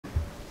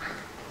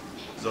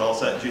Is it all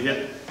set? Did you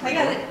hit? I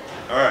got it.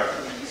 All right,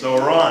 so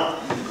we're on.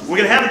 We're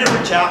going to have a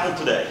different chapel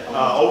today.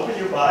 Open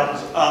your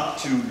Bibles up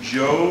to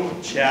Job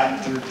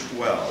chapter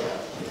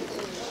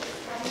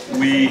 12.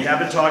 We have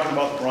been talking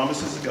about the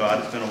promises of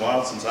God. It's been a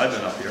while since I've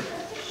been up here.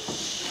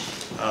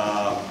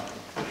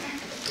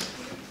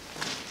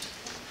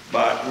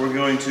 But we're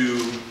going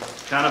to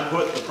kind of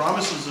put the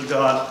promises of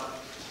God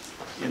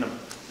in a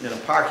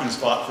parking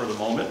spot for the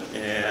moment,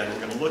 and we're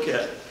going to look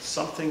at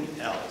something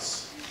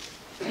else.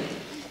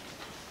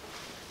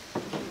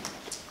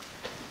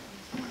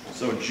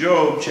 So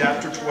Job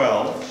chapter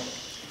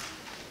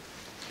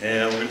 12,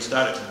 and we're going to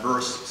start at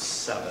verse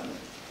 7.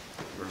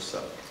 Verse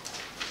 7.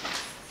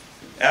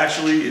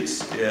 Actually,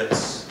 it's a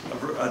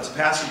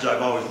passage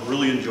I've always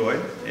really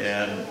enjoyed,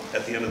 and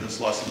at the end of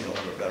this lesson you'll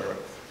have a better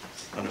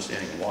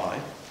understanding of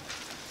why.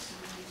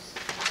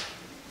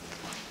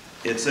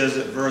 It says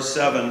at verse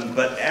 7,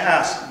 But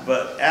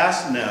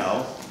ask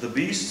now the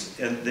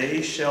beasts, and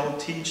they shall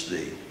teach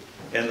thee,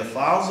 and the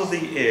fowls of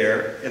the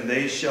air, and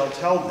they shall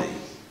tell thee.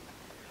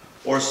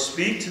 Or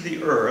speak to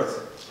the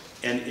earth,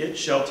 and it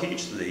shall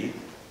teach thee,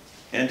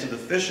 and to the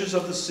fishes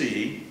of the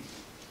sea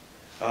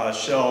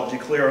shall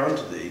declare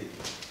unto thee.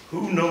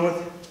 Who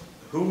knoweth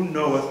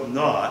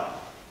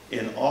not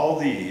in all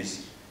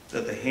these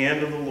that the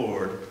hand of the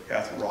Lord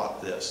hath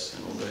wrought this?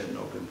 And we'll go ahead and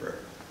open prayer.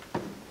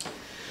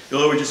 Dear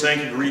Lord, we just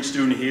thank you for each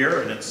student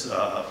here, and it's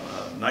a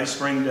nice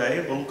spring day,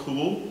 a little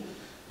cool.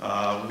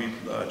 We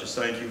just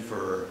thank you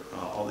for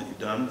all that you've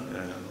done,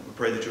 and we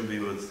pray that you'll be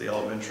with the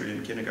elementary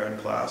and kindergarten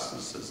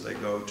classes as they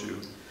go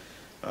to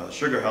the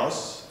Sugar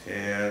House,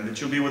 and that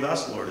you'll be with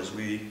us, Lord, as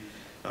we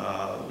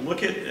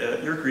look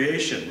at your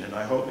creation, and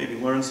I hope maybe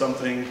learn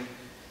something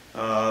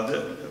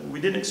that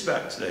we didn't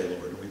expect today,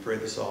 Lord, and we pray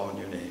this all in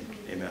your name.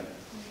 Amen.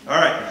 All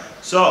right,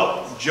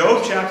 so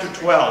Job chapter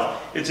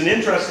 12. It's an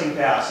interesting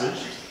passage.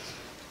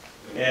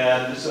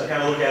 And just to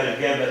kind of look at it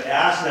again, but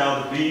ask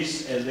now the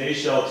beasts, and they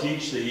shall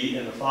teach thee,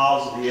 and the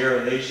fowls of the air,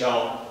 and they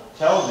shall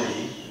tell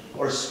thee,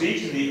 or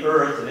speak to the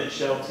earth, and it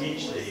shall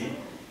teach thee,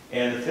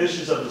 and the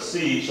fishes of the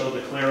sea shall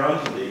declare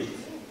unto thee.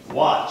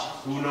 Watch,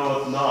 who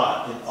knoweth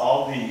not in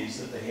all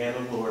these that the hand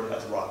of the Lord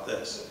hath wrought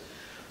this.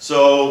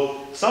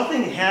 So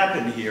something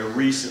happened here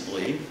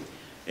recently,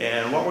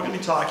 and what we're going to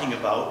be talking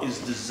about is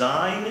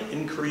design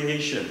and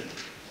creation.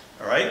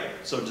 All right?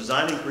 So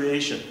design and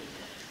creation.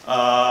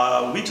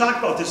 We talked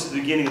about this at the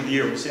beginning of the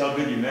year. We'll see how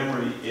good your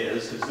memory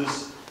is,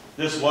 because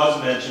this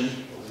was mentioned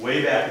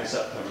way back in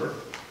September.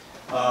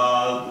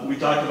 We've been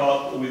talking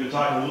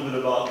a little bit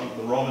about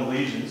the Roman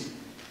legions.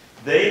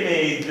 They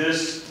made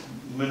this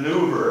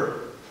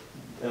maneuver,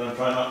 and I'm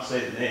trying not to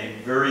say the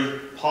name, very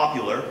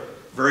popular,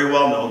 very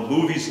well known.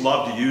 Movies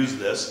love to use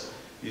this.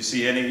 You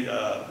see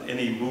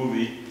any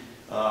movie,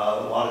 a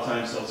lot of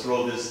times they'll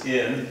throw this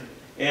in.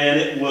 And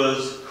it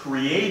was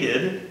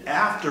created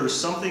after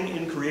something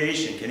in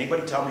creation. Can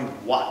anybody tell me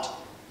what?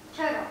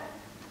 Turtle.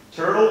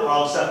 Turtle,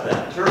 I'll accept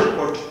that. Turtle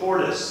or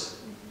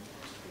tortoise.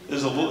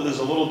 There's a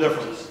little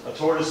difference. A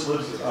tortoise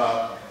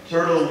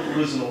turtle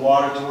lives in the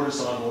water,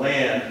 tortoise on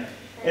land.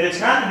 And it's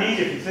kind of neat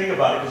if you think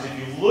about it, because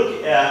if you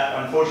look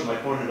at, unfortunately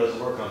my pointer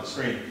doesn't work on the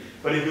screen,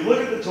 but if you look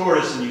at the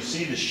tortoise and you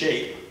see the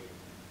shape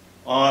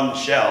on the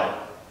shell,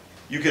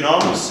 you can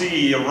almost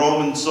see a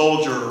Roman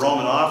soldier or a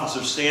Roman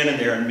officer standing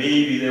there, and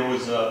maybe there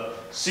was a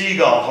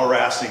seagull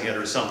harassing it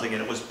or something,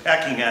 and it was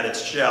pecking at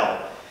its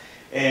shell.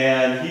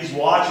 And he's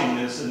watching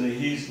this, and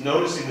he's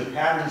noticing the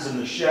patterns in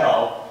the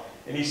shell,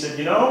 and he said,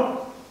 you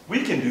know,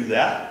 we can do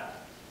that.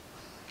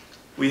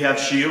 We have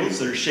shields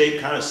that are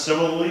shaped kind of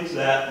similarly to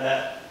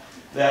that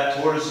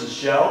tortoise's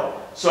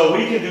shell, so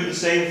we can do the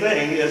same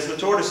thing as the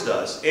tortoise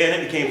does.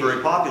 And it became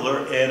very popular,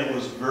 and it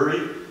was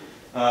very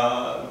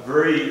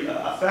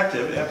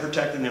effective at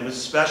protecting them,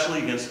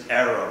 especially against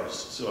arrows.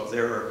 So if they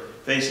were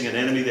facing an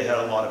enemy that had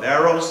a lot of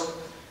arrows,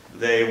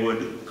 they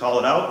would call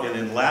it out, and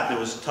in Latin it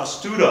was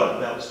testudo,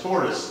 that was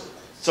tortoise.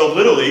 So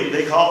literally,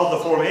 they called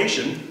the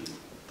formation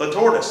the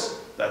tortoise.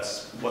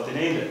 That's what they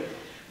named it.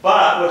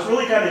 But what's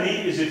really kind of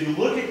neat is if you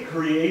look at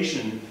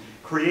creation,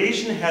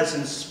 creation has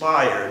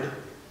inspired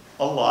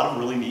a lot of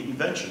really neat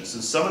inventions.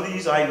 And some of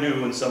these I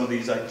knew, and some of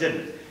these I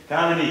didn't.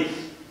 Kind of neat.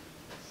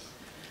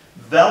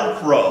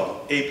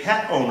 Velcro, a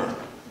pet owner.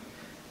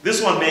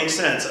 This one makes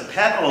sense. A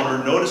pet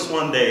owner noticed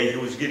one day he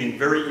was getting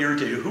very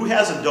irritated. Who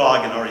has a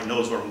dog and already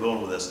knows where I'm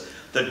going with this?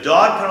 The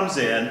dog comes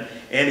in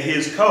and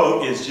his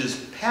coat is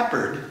just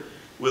peppered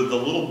with the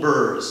little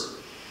burrs.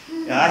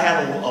 And I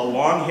had a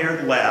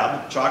long-haired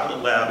lab,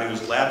 chocolate lab. He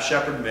was lab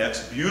shepherd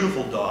mix,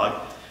 beautiful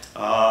dog.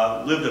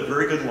 Lived a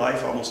very good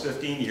life, almost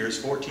 14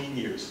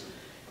 years.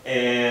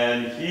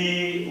 And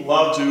he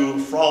loved to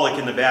frolic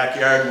in the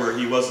backyard where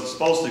he wasn't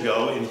supposed to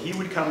go, and he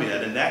would come in,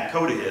 and that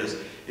coat of his,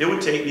 it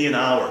would take me an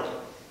hour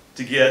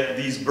to get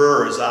these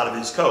burrs out of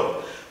his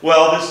coat.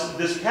 Well,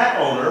 this pet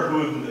owner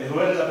who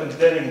ended up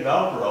inventing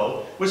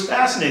Velcro was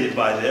fascinated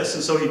by this,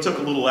 and so he took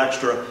a little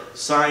extra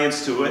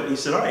science to it, and he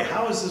said, all right,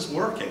 how is this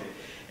working?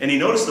 And he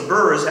noticed the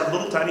burrs have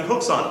little tiny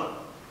hooks on them.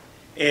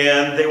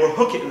 And they were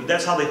hooking,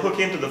 that's how they hook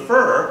into the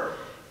fur,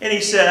 And he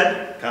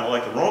said, kind of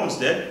like the Romans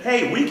did,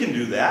 hey, we can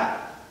do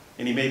that.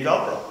 And he made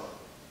Velcro.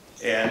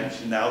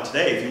 And now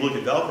today, if you look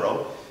at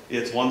Velcro,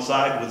 it's one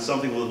side with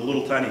something with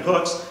little tiny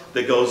hooks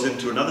that goes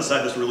into another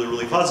side that's really,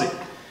 really fuzzy.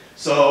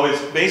 So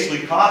it's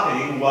basically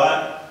copying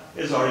what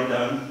is already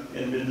done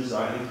and been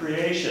designed in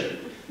creation.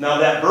 Now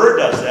that bird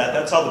does that.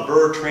 That's how the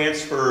bird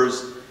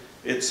transfers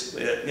its,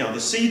 the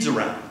seeds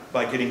around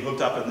by getting hooked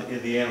up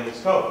in the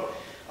animal's coat.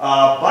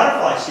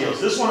 Butterfly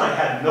scales. This one I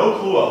had no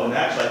clue of, and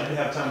actually I didn't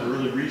have time to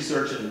really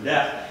research it in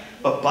depth.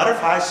 But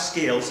butterfly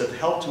scales have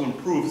helped to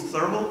improve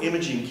thermal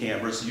imaging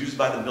cameras used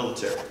by the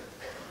military.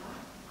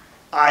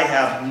 I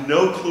have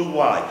no clue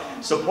why.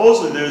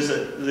 Supposedly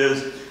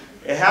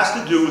it has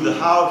to do with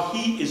how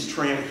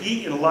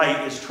heat and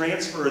light is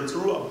transferred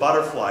through a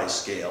butterfly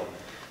scale,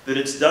 that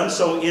it's done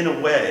so in a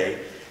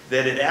way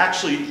that it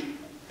actually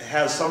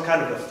has some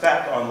kind of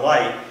effect on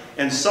light.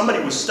 And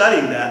somebody was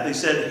studying that. They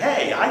said,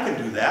 hey, I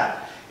can do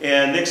that.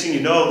 And next thing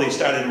you know, they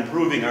started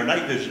improving our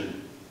night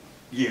vision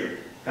gear.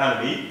 Kind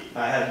of neat.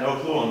 I had no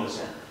clue on this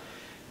one.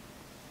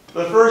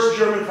 The first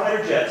German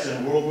fighter jets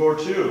in World War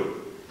II,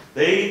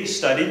 they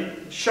studied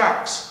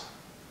sharks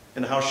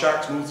and how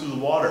sharks move through the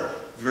water.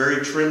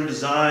 Very trim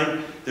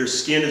design. Their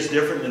skin is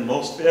different than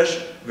most fish.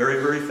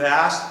 Very, very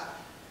fast.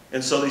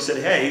 And so they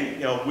said, hey,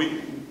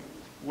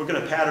 we're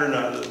going to pattern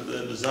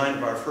the design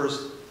of our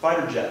first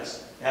fighter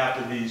jets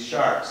after these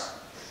sharks.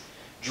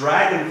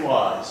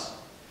 Dragonflies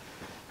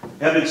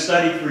have been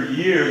studied for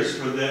years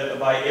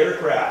by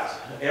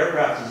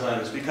aircraft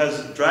designers,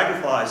 because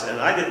dragonflies, and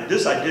I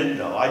didn't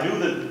know. I knew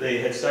that they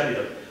had studied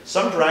them.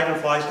 Some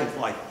dragonflies can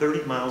fly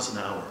 30 miles an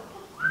hour.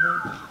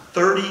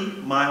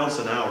 30 miles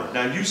an hour.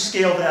 Now you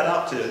scale that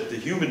up to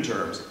human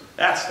terms,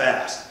 that's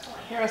fast.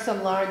 Here are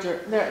some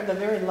larger, the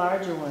very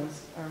larger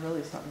ones are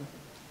really something.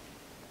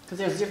 Because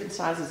there's different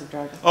sizes of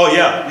dragons. Oh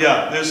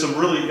yeah, there's some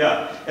really,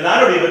 and I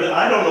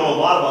don't know a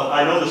lot about,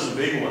 I know there's some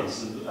big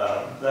ones, and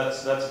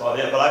that's about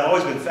it, but I've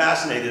always been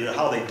fascinated at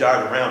how they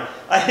dart around.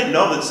 I didn't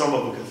know that some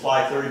of them could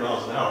fly 30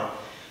 miles an hour.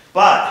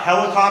 But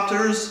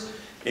helicopters,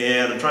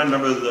 and I'm trying to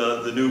remember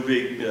the new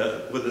big,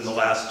 within the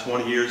last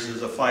 20 years,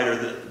 there's a fighter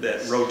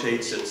that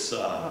rotates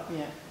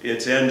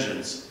its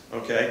engines,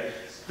 okay?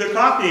 They're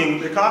copying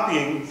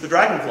the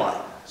dragonfly,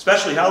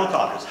 especially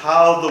helicopters,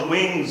 how the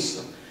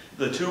wings,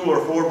 the 2- or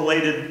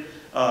 4-bladed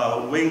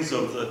wings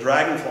of the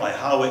dragonfly,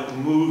 how it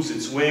moves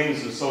its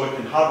wings and so it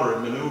can hover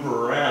and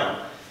maneuver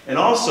around. And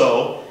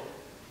also,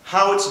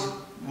 how it's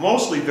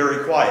mostly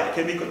very quiet. It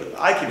can be,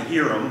 I can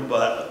hear them,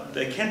 but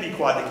they can be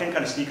quiet. They can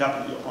kind of sneak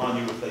up on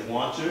you if they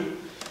want to.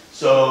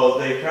 So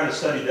they kind of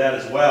studied that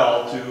as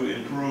well to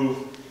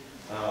improve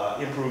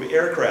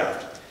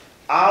aircraft.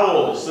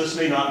 Owls, this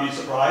may not be a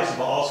surprise,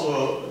 have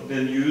also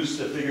been used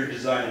to figure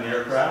design an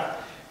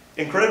aircraft.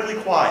 Incredibly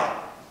quiet.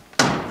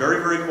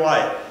 Very, very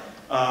quiet.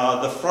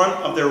 The front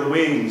of their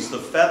wings, the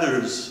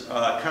feathers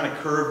kind of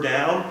curve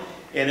down,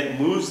 and it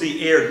moves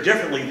the air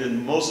differently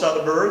than most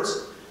other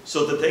birds,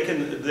 so that they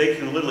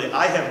can literally,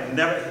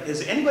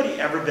 has anybody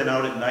ever been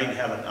out at night and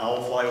had an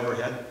owl fly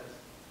overhead?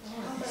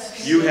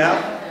 You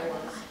have?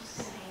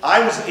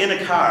 I was in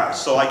a car,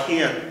 so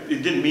it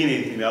didn't mean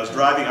anything. I was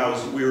driving,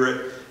 we were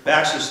at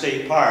Baxter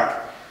State Park,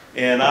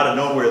 and out of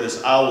nowhere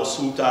this owl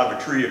swooped out of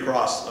a tree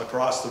across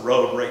the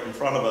road right in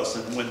front of us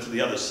and went to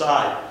the other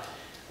side.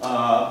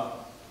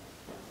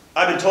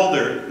 I've been told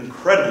they're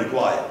incredibly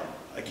quiet.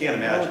 I can't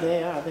imagine. Oh,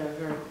 they are. They're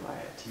very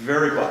quiet.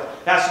 Very quiet.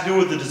 It has to do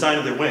with the design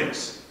of their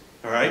wings,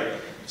 all right?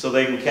 So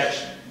they can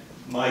catch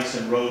mice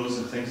and rodents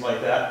and things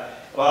like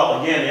that.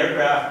 Well, again,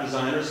 aircraft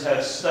designers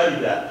have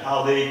studied that,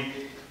 how they,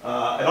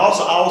 and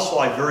also owls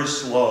fly very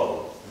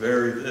slow,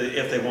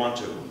 if they want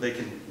to. They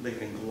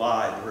can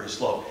glide very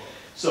slow.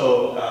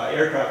 So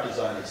aircraft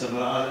designers, and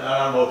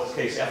I don't know if it's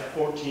case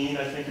F-14,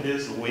 I think it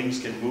is, the wings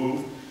can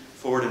move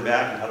forward and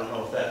back, and I don't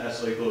know if that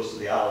necessarily goes to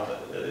the owl,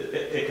 but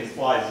it can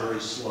fly very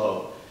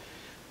slow.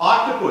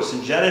 Octopus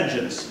and jet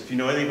engines. If you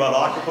know anything about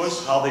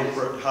octopus, how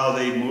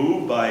they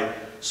move by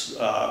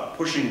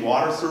pushing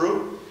water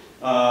through,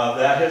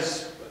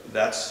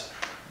 that's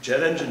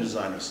jet engine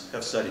designers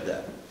have studied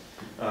that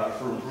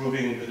for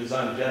improving the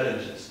design of jet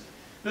engines.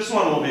 This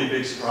one will be a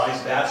big surprise.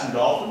 Bats and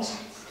dolphins,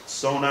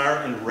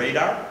 sonar and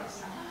radar.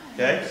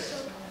 Okay,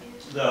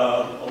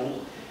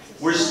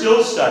 we're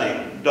still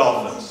studying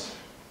dolphins.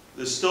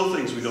 There's still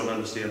things we don't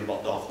understand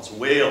about dolphins.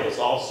 Whales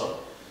also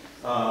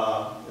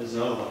is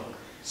another one.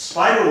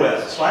 Spider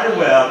webs. Spider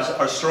webs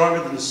are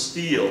stronger than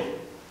steel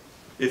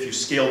if you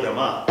scale them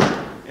up.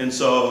 And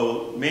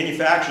so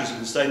manufacturers have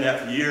been studying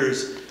that for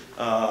years,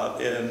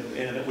 and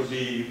it would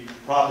be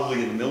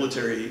probably in the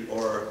military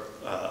or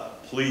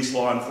police,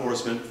 law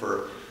enforcement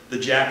for the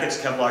jackets,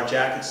 Kevlar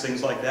jackets,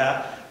 things like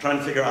that, trying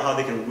to figure out how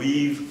they can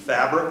weave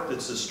fabric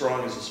that's as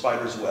strong as a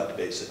spider's web,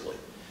 basically.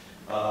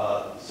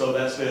 So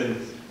that's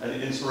been an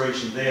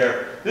inspiration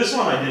there. This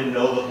one I didn't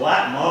know, the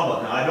black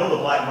mamba. Now I know the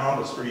black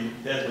mamba is pretty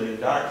deadly, and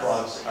dark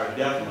frogs are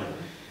definitely.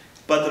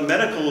 But the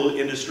medical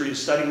industry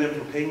is studying them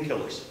for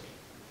painkillers.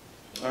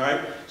 All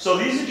right? So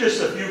these are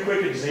just a few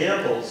quick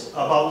examples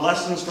about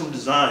lessons from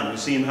design. We've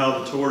seen how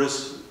the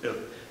tortoise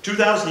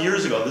 2,000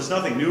 years ago, there's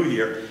nothing new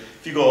here.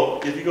 If you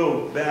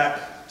go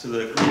back to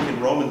the Greek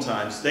and Roman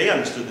times, they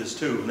understood this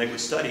too, and they would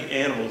study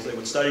animals, they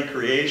would study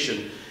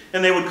creation,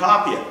 and they would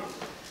copy it.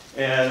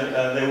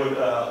 And they would,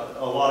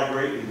 a lot of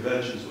great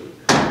inventions would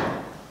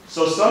come.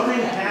 So something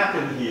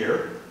happened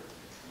here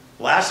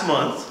last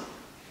month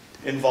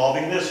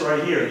involving this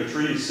right here. The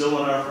tree is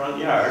still in our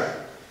front yard.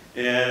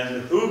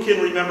 And who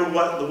can remember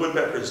what the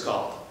woodpecker is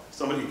called?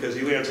 Somebody, because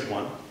you answered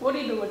one.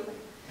 Woody the woodpecker.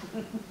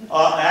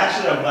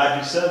 Actually, I'm glad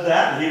you said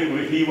that.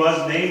 He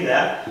was named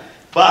that.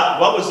 But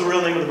what was the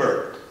real name of the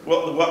bird?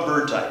 What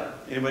bird type?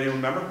 Anybody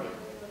remember?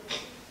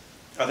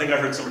 I think I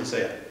heard somebody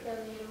say it.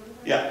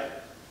 Yeah.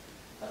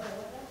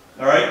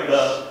 All right.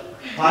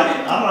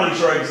 I'm not even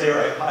sure I can say it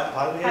right.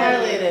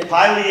 Pileated.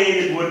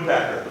 Pileated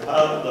woodpecker.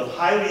 The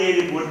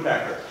pileated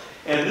woodpecker.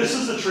 And this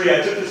is the tree. I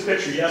took this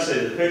picture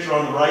yesterday. The picture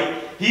on the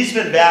right. He's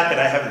been back,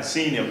 and I haven't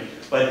seen him.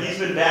 But he's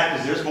been back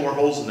because there's more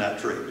holes in that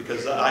tree.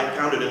 Because I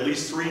counted at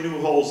least 3 new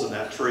holes in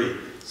that tree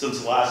since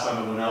the last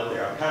time I went out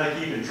there. I'm kind of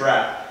keeping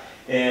track.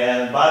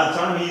 And by the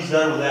time he's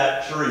done with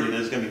that tree,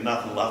 there's going to be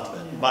nothing left of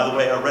it. Yeah. By the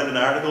way, I read an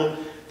article.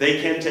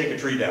 They can take a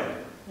tree down.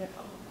 Yeah.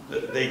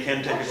 They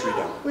can take a tree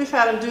down. We've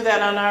had them do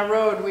that on our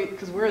road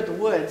because we're at the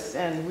woods,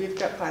 and we've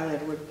got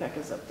pileated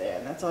woodpeckers up there,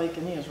 and that's all you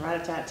can hear is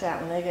rat-a-tat-tat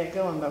when they get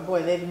going. But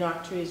boy, they've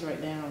knocked trees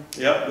right down.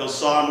 Yep, they'll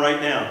saw them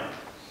right down.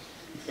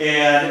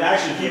 And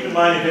actually, keep in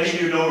mind, if any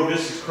of you know where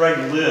Mrs. Craig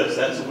lives,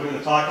 that's what we're going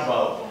to talk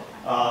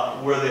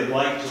about, where they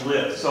like to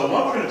live. So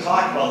what we're going to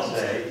talk about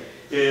today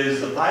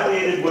is the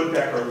pileated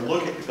woodpecker.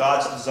 Look at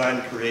God's design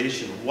and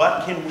creation.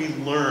 What can we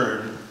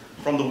learn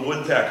from the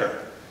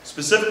woodpecker?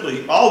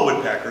 Specifically, all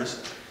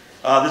woodpeckers.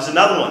 There's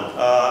another one.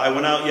 I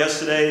went out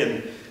yesterday,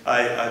 and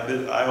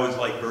I always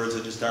like birds.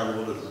 I just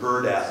downloaded a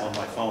bird app on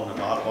my phone, an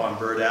Audubon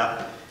bird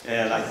app.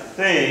 And I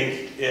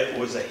think it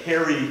was a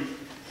hairy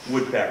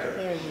woodpecker.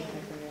 Hairy woodpecker,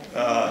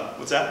 yeah.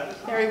 What's that?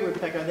 Hairy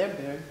woodpecker, they're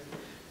big.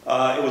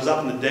 It was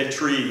up in the dead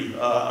tree,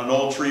 an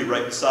old tree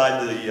right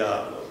beside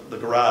the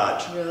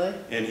garage. Really?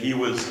 And he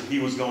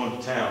was going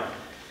to town.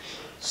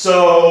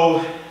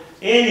 So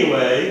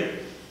anyway,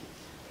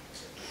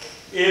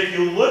 if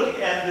you look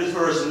at this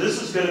verse, and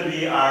this is going to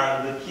be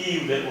the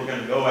key that we're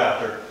going to go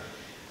after,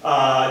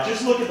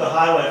 just look at the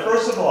highlight.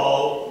 First of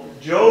all,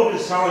 Job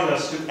is telling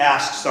us to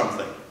ask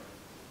something.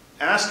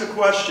 Ask a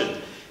question.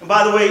 And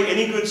by the way,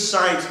 any good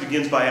science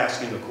begins by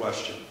asking a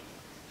question.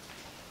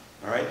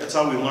 All right, that's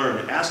how we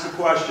learn. Ask a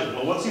question.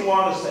 Well, what's he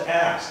want us to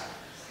ask?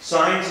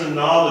 Science and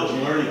knowledge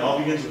and learning all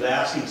begins with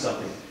asking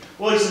something.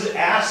 Well, he says,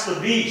 ask the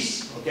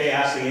beasts. Okay,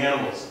 ask the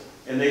animals.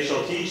 And they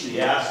shall teach thee.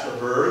 Ask the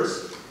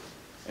birds.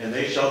 And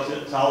they shall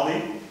tell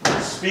thee.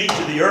 Speak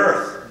to the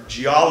earth.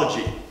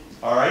 Geology.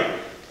 All right?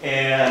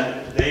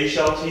 And they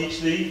shall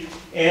teach thee.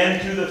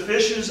 And to the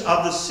fishes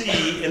of the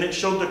sea, and it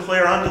shall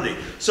declare unto thee.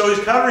 So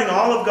he's covering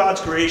all of God's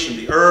creation.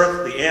 The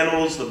earth, the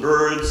animals, the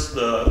birds,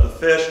 the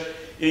fish.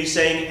 And he's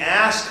saying,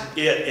 ask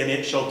it, and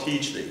it shall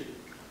teach thee.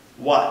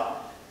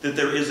 What? That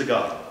there is a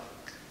God.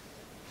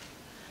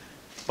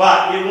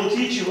 But it will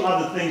teach you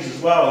other things as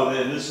well,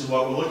 and this is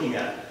what we're looking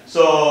at.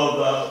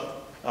 So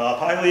the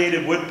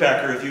pileated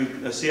woodpecker, if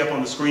you see up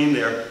on the screen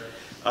there,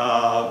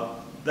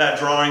 that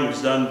drawing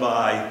was done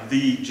by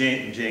the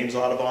James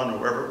Audubon, or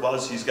wherever it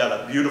was. He's got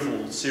a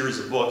beautiful series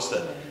of books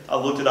that I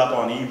looked it up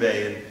on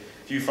eBay, and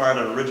if you find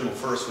an original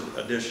first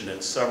edition,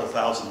 it's several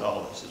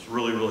 $1,000s. It's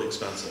really, really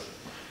expensive.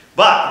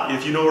 But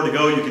if you know where to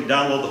go, you can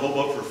download the whole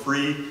book for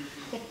free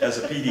as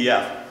a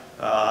PDF,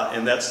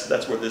 and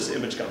that's where this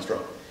image comes from.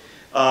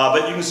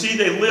 But you can see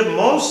they live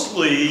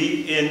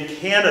mostly in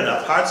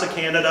Canada, parts of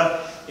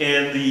Canada,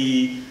 and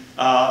the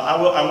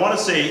I want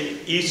to say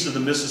east of the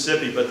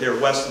Mississippi, but they're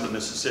west of the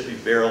Mississippi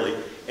barely,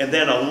 and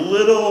then a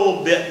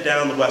little bit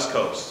down the west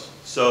coast.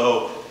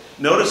 So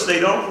notice they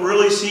don't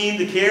really seem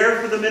to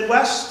care for the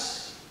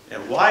Midwest.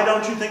 And why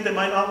don't you think they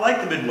might not like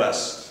the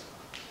Midwest?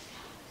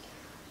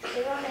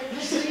 They don't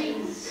have the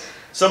trees.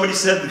 Somebody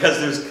said because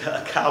there's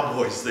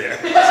cowboys there.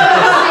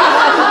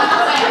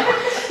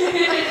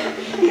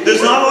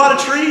 There's not a lot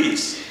of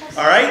trees.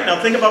 All right,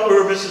 now think about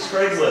where Mrs.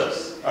 Craig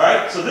lives. All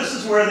right, so this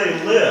is where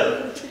they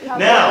live.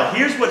 Now,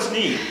 here's what's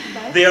neat.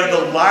 They are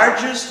the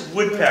largest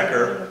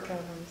woodpecker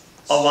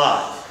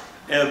alive.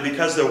 And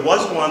because there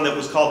was one that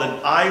was called an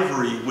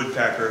ivory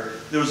woodpecker,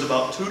 that was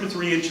about 2 to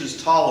 3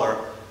 inches taller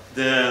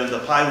than the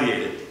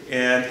pileated.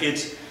 And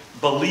it's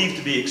believed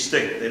to be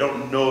extinct. They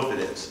don't know if it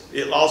is.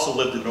 It also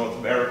lived in North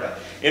America.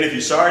 And if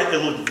you saw it, it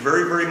looked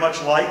very, very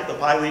much like the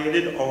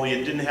pileated, only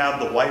it didn't have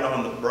the white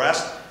on the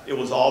breast. It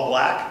was all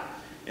black.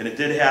 And it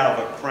did have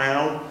a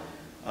crown,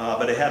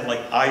 but it had like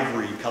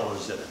ivory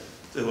colors in it.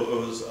 It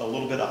was a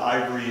little bit of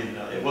ivory, and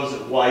it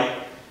wasn't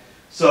white.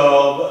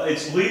 So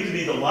it's believed to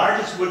be the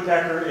largest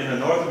woodpecker in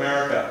North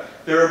America.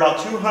 There are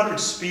about 200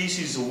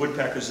 species of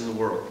woodpeckers in the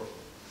world.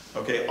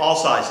 Okay, all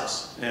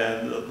sizes.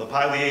 And the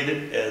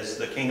pileated is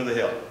the king of the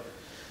hill.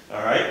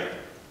 All right?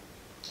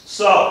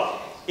 So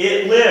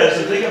it lives,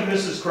 and think of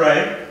Mrs.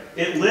 Craig,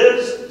 it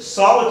lives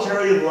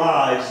solitary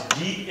lives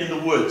deep in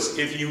the woods.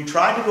 If you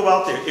try to go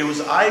out there,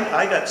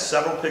 I got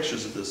several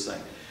pictures of this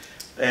thing.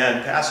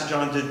 and Pastor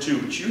John did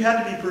too, but you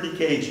had to be pretty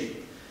cagey.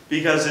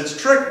 Because its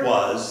trick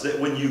was that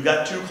when you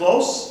got too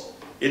close,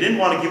 it didn't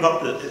want to give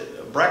up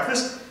the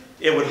breakfast,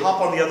 it would hop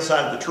on the other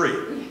side of the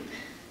tree.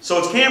 So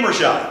it's camera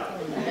shy.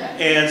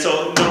 And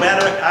so no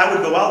matter, I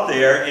would go out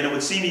there and it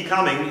would see me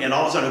coming and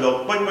all of a sudden it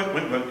would go, boink, boink,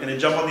 boink, boink, and it'd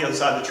jump on the other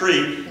side of the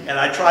tree, and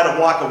I'd try to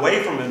walk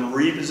away from it and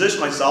reposition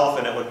myself,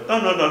 and it would,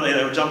 no, no, no, and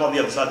it would jump on the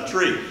other side of the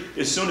tree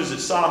as soon as it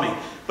saw me.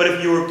 But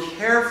if you were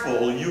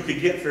careful, you could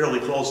get fairly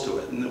close to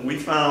it. And we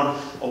found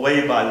a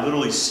way by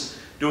literally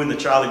doing the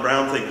Charlie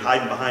Brown thing,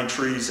 hiding behind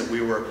trees, and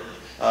we were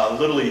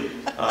literally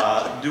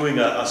doing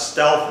a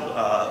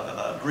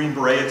stealth Green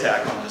Beret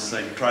attack on this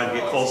thing, trying to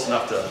get close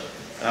enough to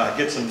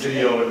get some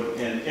video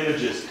and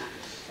images.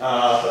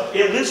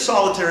 It lives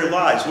solitary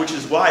lives, which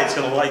is why it's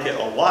going to like it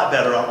a lot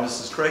better out in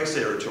Mrs. Craig's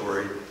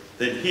territory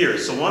than here.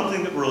 So one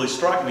thing that really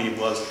struck me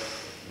was,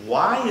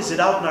 why is it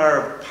out in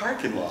our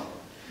parking lot?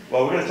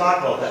 Well, we're going to talk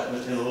about that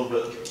in a little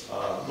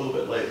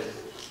bit later.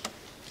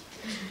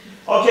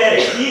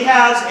 Okay, he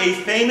has a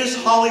famous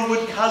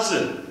Hollywood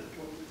cousin,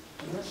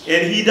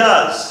 and he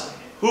does.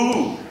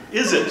 Who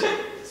is it?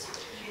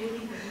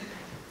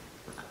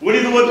 Woody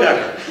the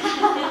Woodpecker.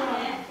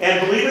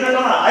 And believe it or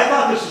not, I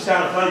thought this was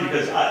kind of funny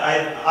because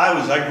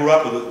I grew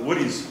up with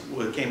Woody's,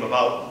 what came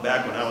about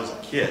back when I was a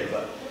kid.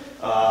 But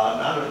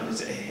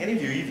has any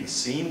of you even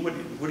seen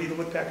Woody the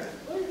Woodpecker?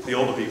 The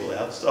older people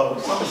have. So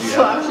some of you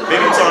have.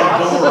 Maybe it's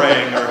on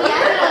Boomerang, or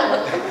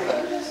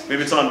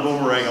maybe it's on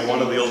Boomerang on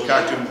one of the old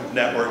Cartoon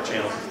Network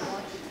channels.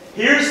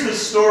 Here's the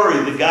story.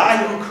 The guy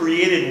who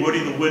created Woody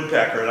the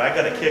Woodpecker, and I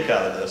got a kick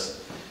out of this.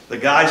 The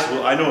guys,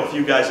 well, I know a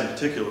few guys in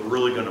particular are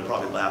really going to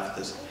probably laugh at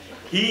this.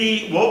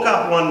 He woke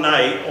up one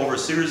night over a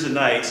series of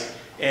nights,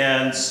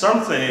 and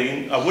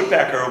a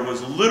woodpecker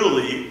was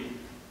literally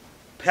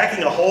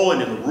pecking a hole in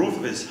the roof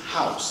of his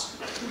house.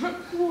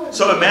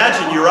 So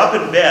imagine you're up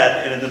in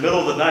bed, and in the middle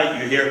of the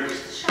night you hear,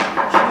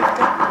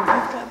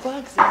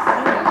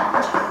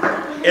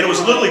 and it was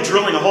literally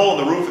drilling a hole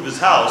in the roof of his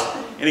house,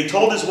 and he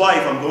told his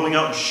wife, I'm going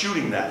out and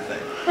shooting that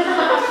thing.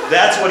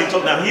 That's what he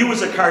told. Now, he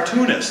was a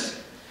cartoonist,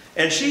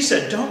 and she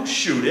said, don't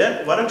shoot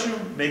it. Why don't you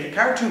make a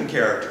cartoon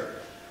character?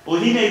 Well,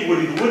 he made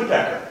Woody the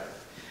Woodpecker.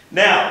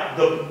 Now,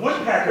 the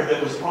woodpecker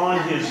that was on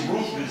his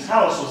roof of his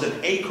house was an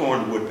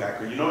acorn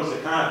woodpecker. You notice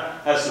it kind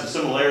of has some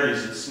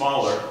similarities, it's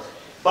smaller.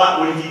 But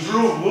when he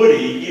drew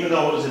Woody, even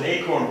though it was an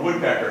acorn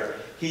woodpecker,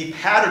 he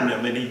patterned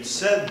him, and he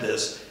said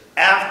this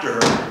after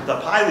the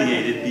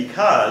pileated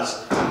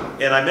because,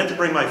 and I meant to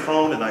bring my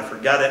phone and I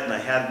forgot it and I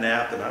had an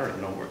app and I don't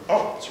even know where,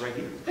 oh, it's right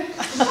here.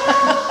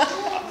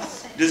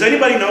 Does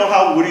anybody know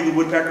how Woody the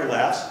Woodpecker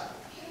laughs?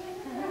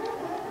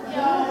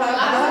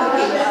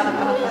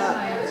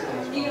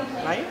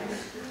 Right?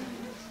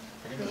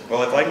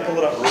 Well, if I can pull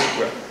it up really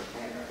quick.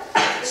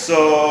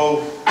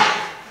 So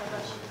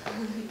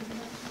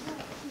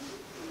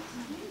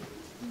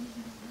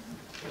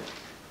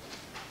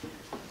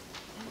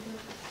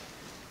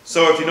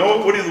if you know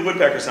what Woody the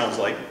Woodpecker sounds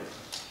like.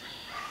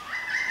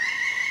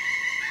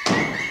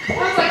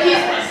 Sounds like he's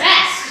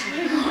possessed.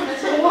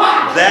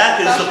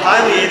 That is the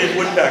pileated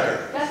woodpecker.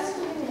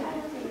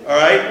 All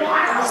right?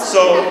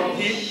 So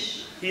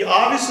he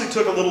obviously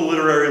took a little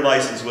literary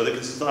license with it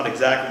because it's not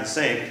exactly the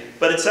same,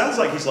 but it sounds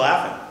like he's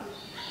laughing.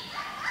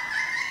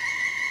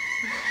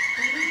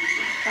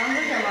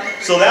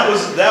 So that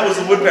was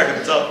the woodpecker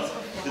that's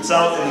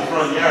out in the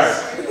front yard.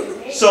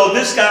 So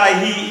this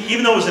guy,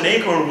 even though it was an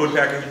acorn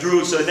woodpecker, he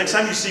drew. So next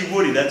time you see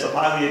Woody, that's a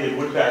pileated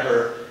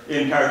woodpecker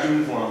in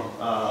cartoon form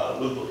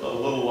with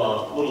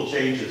little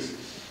changes.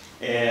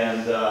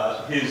 And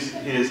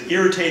his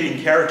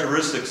irritating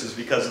characteristics is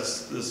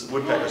because this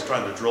woodpecker's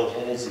trying to drill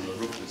holes in the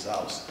roof of his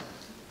house.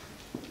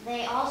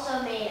 They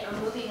also made a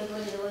movie with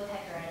Woody the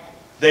Woodpecker in it.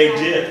 They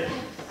did.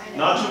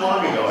 Not too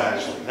long ago,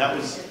 actually. That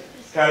was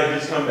kind of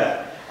his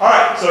comeback. All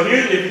right, so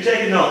here, if you're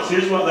taking notes,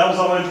 that was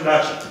all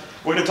introduction.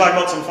 We're going to talk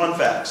about some fun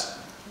facts.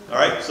 All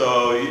right,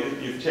 so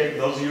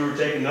those of you who are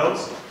taking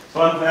notes,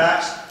 fun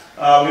facts.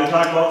 We're going to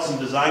talk about some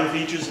design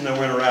features, and then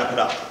we're going to wrap it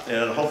up.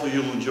 And hopefully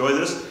you'll enjoy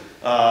this.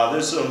 I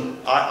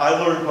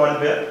learned quite a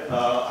bit.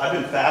 I've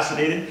been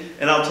fascinated.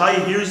 And I'll tell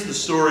you, here's the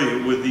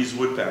story with these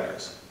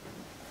woodpeckers.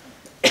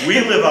 We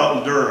live out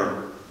in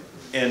Durham,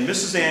 and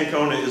Mrs.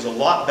 Ancona is a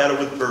lot better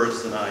with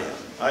birds than I am.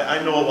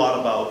 I know a lot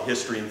about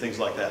history and things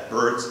like that,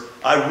 birds.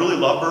 I really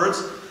love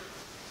birds,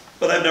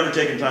 but I've never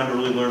taken time to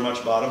really learn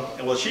much about them.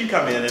 And well, she'd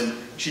come in and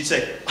she'd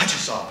say, I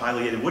just saw a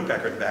pileated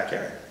woodpecker in the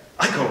backyard.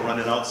 I go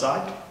running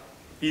outside.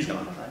 He's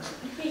gone.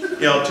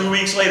 2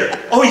 weeks later,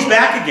 oh, he's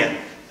back again.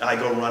 I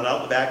go run out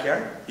in the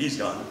backyard. He's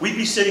gone. We'd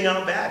be sitting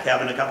out back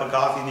having a cup of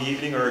coffee in the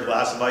evening or a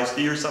glass of iced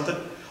tea or something.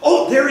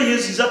 Oh, there he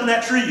is. He's up in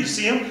that tree. You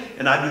see him?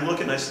 And I'd be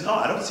looking and I said, no,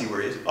 I don't see where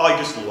he is. Oh, he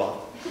just flew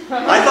off.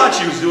 I thought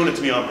she was doing it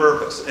to me on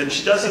purpose. And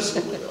she does this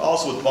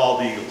also with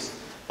bald eagles.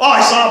 Oh,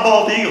 I saw a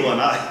bald eagle.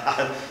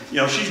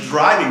 And she's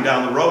driving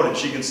down the road and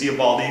she can see a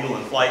bald eagle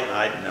in flight and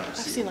I'd never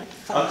see it.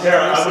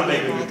 Tara, I would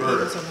make a good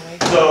birder.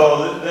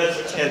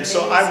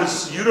 So I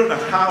was, you don't know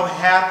how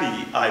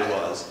happy I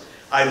was.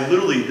 I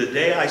literally, the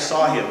day I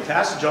saw him,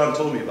 Pastor John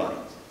told me about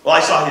him. Well, I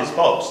saw his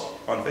post.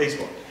 on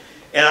Facebook.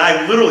 And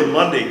I literally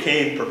Monday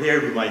came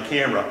prepared with my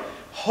camera,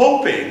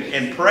 hoping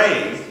and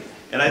praying,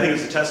 and I think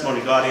it's a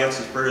testimony God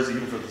answers prayers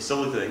even for the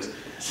silly things,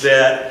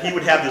 that he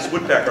would have this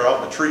woodpecker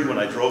out in the tree when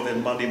I drove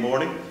in Monday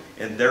morning,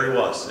 and there he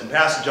was. And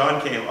Pastor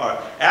John came,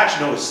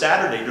 actually no, it was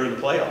Saturday during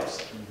the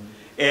playoffs.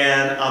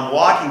 And I'm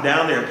walking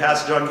down there, and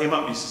Pastor John came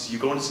up and he says, "You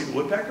going to see the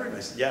woodpecker?" And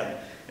I said, "Yeah."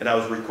 And I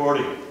was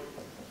recording it,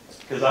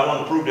 because I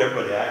wanted to prove to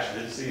everybody I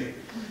actually did see it.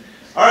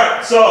 All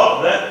right,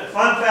 so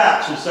fun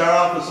facts. We'll start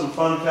off with some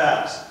fun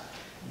facts.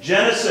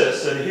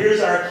 Genesis, and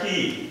here's our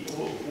key.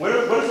 What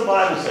does the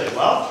Bible say?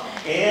 Well,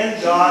 and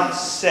God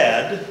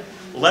said,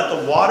 "Let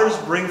the waters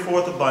bring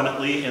forth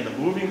abundantly, and the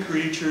moving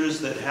creatures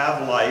that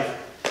have life,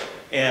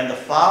 and the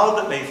fowl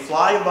that may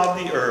fly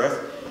above the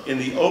earth, in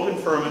the open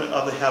firmament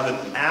of the heaven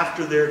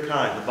after their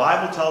kind." The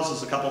Bible tells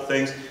us a couple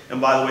things,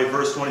 and by the way,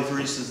 verse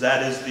 23 says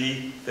that is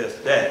the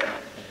 5th day.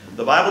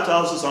 The Bible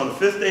tells us on the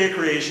 5th day of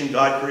creation,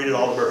 God created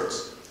all the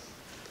birds.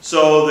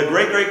 So the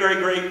great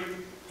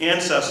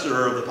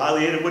ancestor of the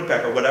pileated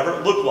woodpecker, whatever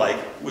it looked like,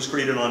 was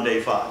created on day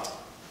 5.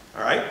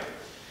 All right?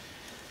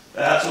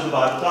 That's what the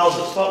Bible tells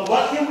us. But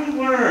what can we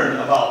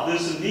learn about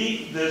this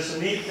neat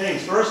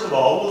things? First of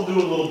all, we'll do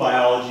a little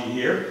biology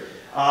here.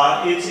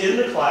 It's in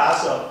the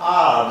class of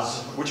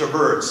aves, which are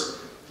birds.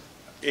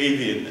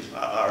 Avian, or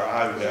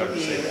I would never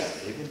say that.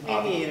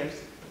 Aviators.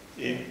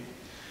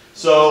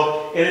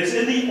 So, and it's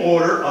in the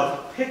order of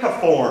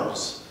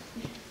picaforms.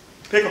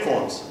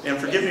 Picaforms. And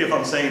forgive me if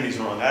I'm saying these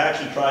wrong. I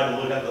actually tried to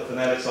look at the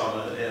phonetics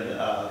on it, and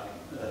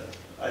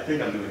I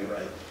think I'm doing it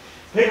right.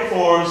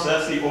 Picaforms,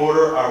 that's the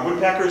order, are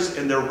woodpeckers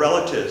and their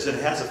relatives. And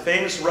it has a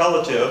famous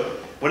relative.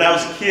 When I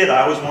was a kid,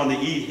 I always wanted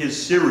to eat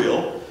his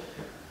cereal.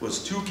 Was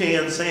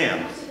Toucan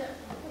Sam.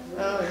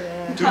 Oh,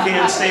 yeah.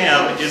 Toucan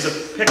Sam is a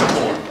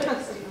picaform.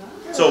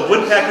 So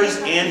woodpeckers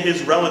and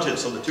his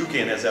relatives. So the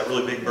toucan has that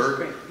really big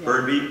bird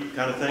beak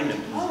kind of thing.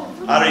 And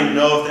I don't even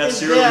know if that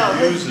cereal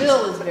uses. His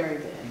bill is very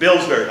big.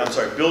 Bill's very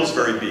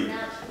big.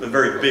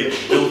 Very big.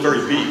 Bill's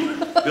very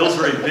big. Bill's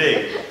very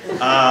big.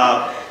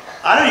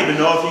 I don't even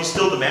know if he's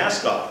still the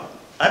mascot.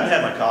 I haven't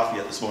had my coffee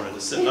yet this morning.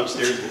 Just sitting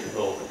upstairs getting a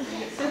little.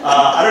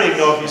 I don't even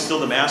know if he's still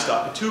the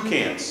mascot. But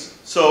toucans.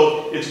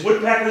 So it's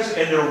woodpeckers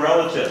and their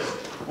relatives.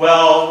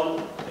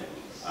 Well,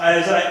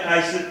 as I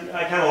said,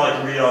 I kind of like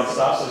to read on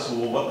stuff. So I said,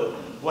 well,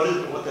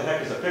 what the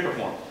heck is a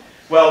picaform?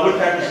 Well,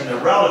 woodpeckers and their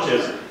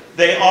relatives,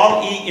 they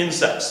all eat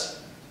insects.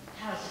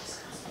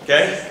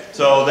 Okay?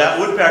 So that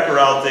woodpecker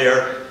out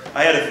there,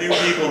 I had a few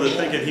people that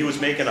thinking he was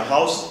making a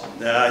house.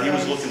 He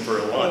was looking for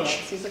a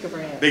lunch. He's looking for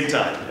ants. Big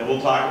time, and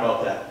we'll talk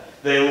about that.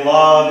 They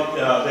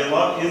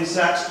love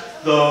insects,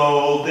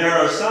 though there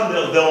are some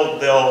they'll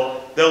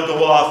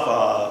go off.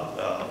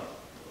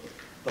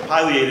 The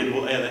pileated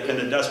in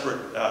a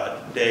desperate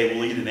day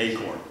will eat an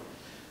acorn.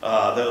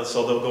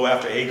 So they'll go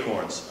after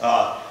acorns.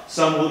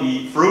 Some will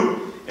eat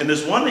fruit, and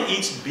there's one that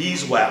eats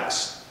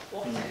beeswax.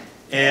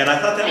 And I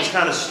thought that was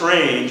kind of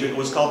strange. It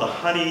was called a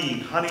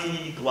honey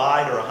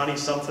glide or a honey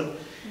something.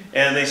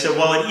 And they said,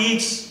 well, it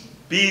eats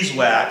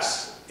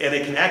beeswax, and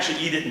it can actually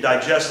eat it and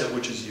digest it,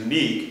 which is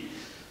unique.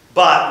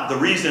 But the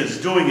reason it's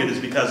doing it is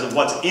because of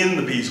what's in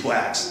the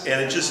beeswax, and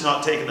it's just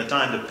not taking the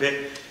time to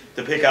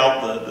pick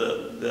out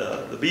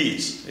the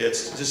bees.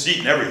 It's just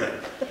eating everything.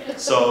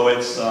 So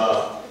it's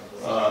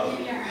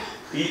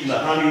eating the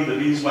honey, the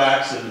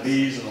beeswax, and the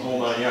bees, and the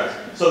whole 9 yards.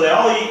 So they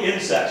all eat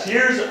insects.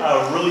 Here's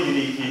a really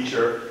unique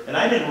feature, and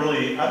I've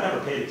never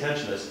paid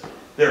attention to this.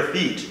 Their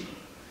feet.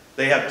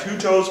 They have 2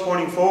 toes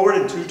pointing forward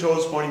and 2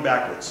 toes pointing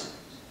backwards.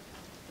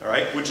 All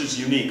right, which is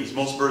unique, because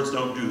most birds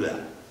don't do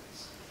that.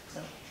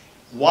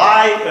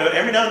 Why?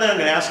 Every now and then I'm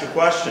going to ask a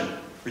question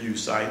for you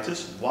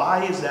scientists.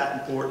 Why is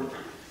that important?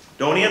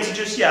 Don't answer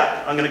just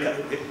yet. I'm going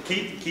to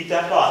keep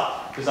that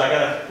thought, because I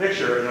got a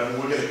picture, and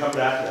we're going to come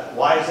back to that.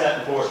 Why is that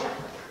important?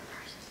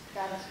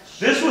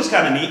 This was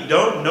kind of neat.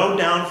 No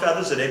down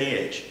feathers at any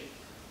age.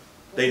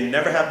 They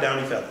never have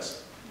downy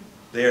feathers.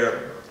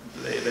 They're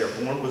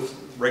born with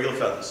regular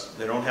feathers.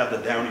 They don't have the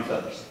downy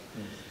feathers.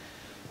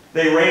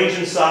 They range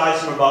in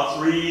size from about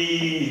a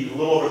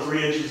little over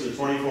 3 inches to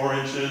 24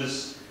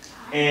 inches.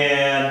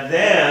 And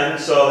then,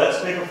 so that's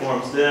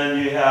picaforms.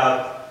 Then you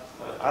have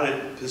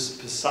Pileated.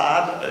 It's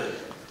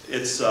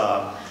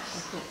I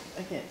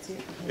can't see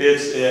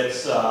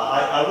it.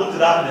 I looked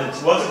it up, and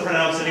it wasn't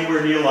pronounced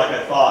anywhere near like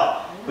I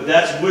thought. But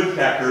that's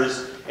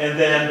woodpeckers. And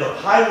then the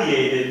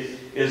pileated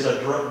is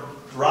a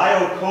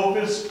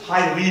Dryocopus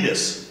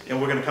pileatus.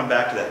 And we're going to come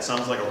back to that. It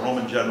sounds like a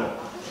Roman general.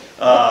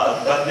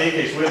 But in any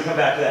case, we're going to come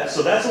back to that.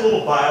 So that's a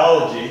little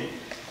biology.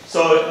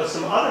 So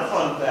some other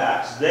fun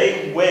facts.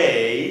 They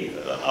weigh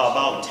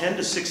about 10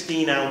 to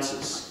 16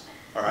 ounces.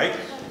 All right?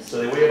 So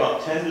they weigh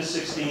about 10 to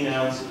 16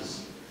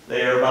 ounces.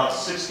 They are about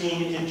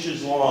 16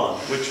 inches long,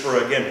 which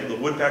for, again, the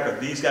woodpecker,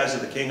 these guys are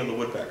the king of the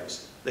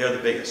woodpeckers. They are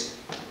the biggest.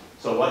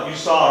 So what you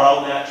saw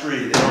out in that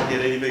tree, they don't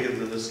get any bigger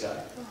than this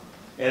guy.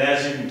 And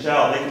as you can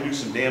tell, they can do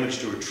some damage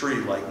to a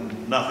tree like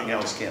nothing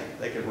else can.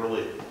 They can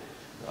really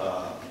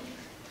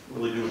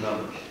do a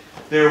number.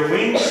 Their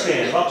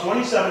wingspan, about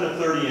 27 to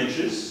 30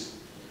 inches.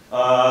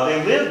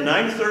 They live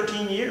 9 to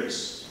 13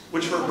 years.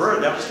 which for a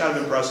bird, that was kind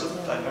of impressive.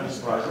 Kind of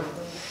surprising.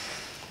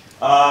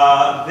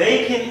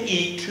 They can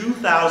eat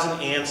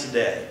 2,000 ants a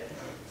day.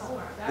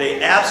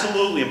 They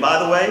absolutely, and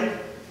by the way,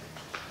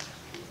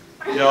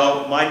 you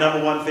know, my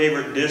 #1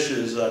 favorite dish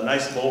is a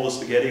nice bowl of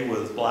spaghetti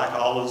with black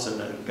olives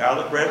and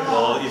garlic bread.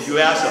 Well, if you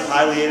ask a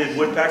pileated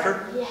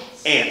woodpecker,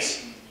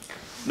 ants.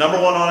 #1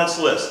 on its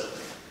list.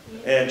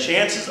 And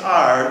chances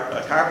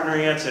are, carpenter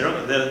ants,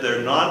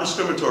 they're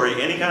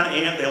non-discriminatory. Any kind of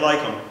ant, they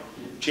like them.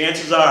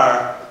 Chances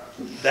are,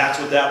 that's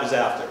what that was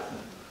after.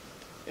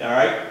 All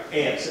right?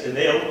 Ants. And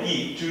they'll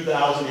eat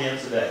 2,000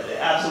 ants a day. They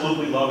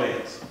absolutely love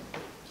ants.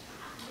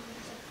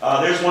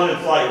 There's one in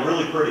flight,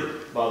 really pretty,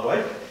 by the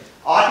way.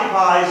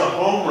 Occupies a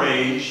home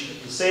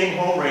range, the same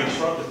home range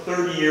for up to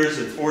 30 years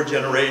and 4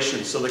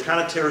 generations. So they're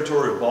kind of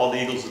territorial. Bald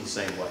eagles are the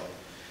same way.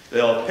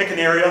 They'll pick an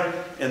area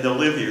and they'll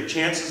live here.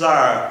 Chances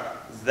are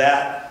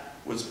that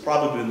was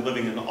probably been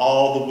living in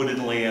all the wooded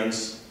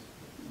lands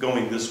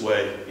going this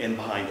way and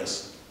behind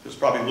us. It was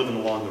probably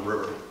living along the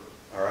river.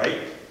 All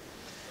right?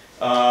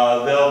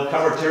 They'll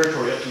cover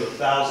territory up to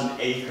 1,000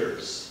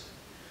 acres.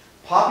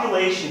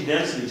 Population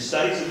density,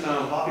 studies have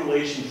found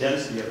population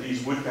density of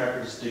these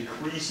woodpeckers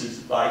decreases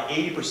by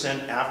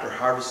 80% after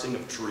harvesting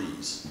of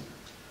trees.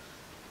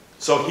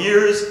 So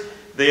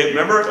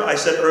remember I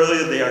said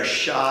earlier they are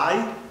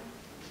shy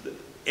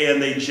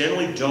and they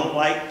generally don't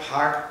like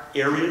park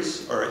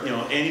areas or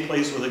any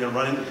place where they're going to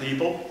run into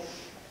people.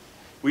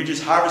 We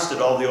just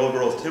harvested all the old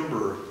growth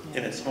timber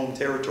in its home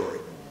territory.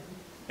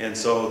 And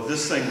so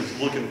this thing was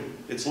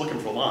looking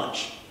for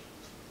lunch.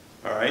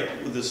 All right,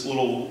 with this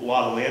little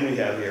lot of land we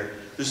have here.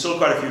 There's still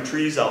quite a few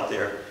trees out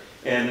there,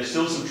 and there's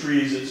still some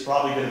trees it's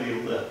probably going to be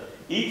able to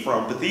eat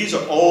from, but these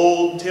are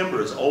old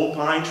timbers, old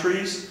pine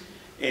trees,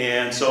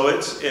 and so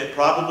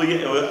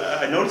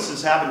I noticed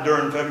this happened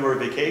during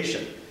February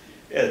vacation.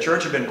 The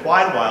church had been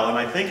quiet a while, and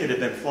I think it had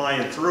been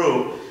flying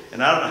through,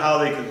 and I don't know how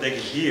they could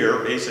hear,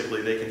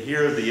 basically, they can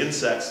hear the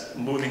insects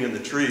moving in the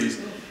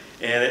trees,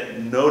 and it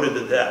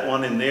noted that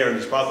one in there,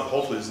 and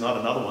hopefully there's not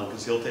another one,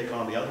 because he'll take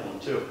on the other one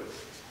too.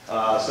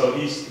 So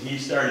he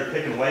started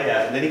picking away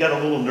at it, and then he got a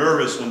little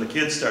nervous when the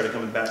kids started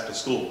coming back to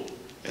school.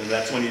 And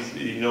that's when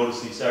he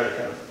noticed he started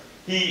kind of,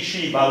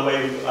 she, by the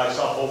way, I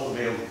saw both the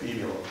male and the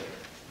female up there.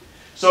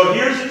 So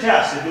here's the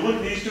test. If you look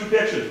at these two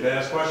pictures, you can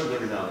ask questions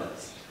every now and then.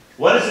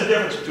 What is the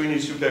difference between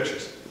these two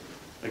pictures?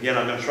 Again,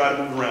 I'm going to try to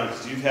move around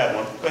because you've had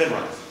one. Go ahead,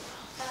 Ron.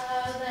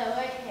 The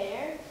white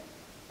hair,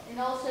 and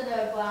also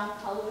the brown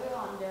color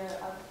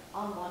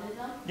on one of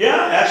them. Yeah,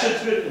 actually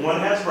it's good. One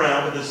has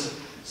brown, but there's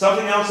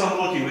something else I'm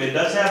looking at. It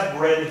does have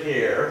red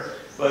hair,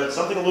 but it's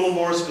something a little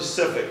more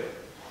specific.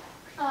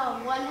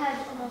 One has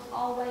almost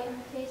all white on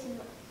the face and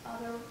the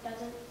other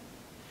doesn't.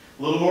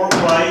 A little more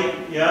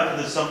white, yeah,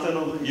 there's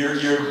something,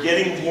 you're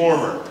getting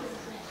warmer.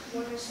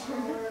 One is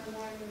smaller and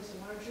one is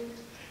larger.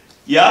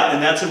 Yeah,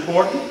 and that's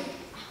important.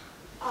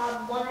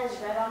 One has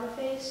red on the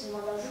face and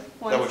one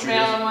doesn't. One's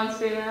male and one's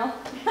female.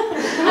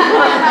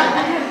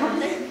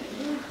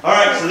 All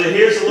right, so then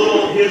here's a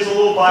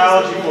little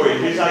biology for you.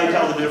 Here's how you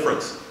tell the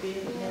difference.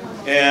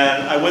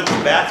 And I went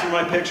back through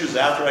my pictures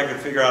after I could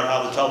figure out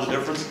how to tell the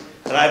difference,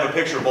 and I have a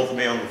picture of both the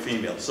male and the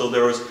female. So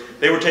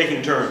they were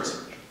taking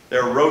turns.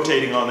 They were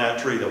rotating on that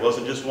tree. There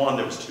wasn't just one,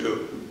 there was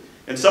two.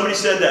 And somebody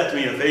said that to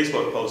me in a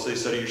Facebook post. They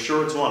said, "Are you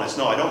sure it's one?" I said,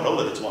 "No, I don't know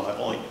that it's one. I've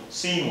only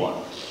seen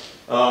one."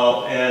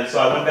 And so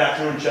I went back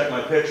through and checked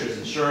my pictures,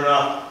 and sure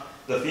enough,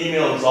 the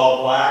female is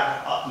all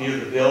black up near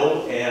the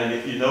bill, and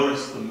if you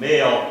notice the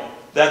male,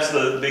 that's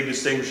the big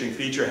distinguishing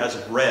feature, has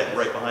red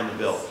right behind the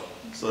bill.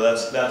 So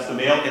that's the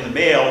male, and the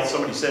male,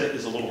 somebody said it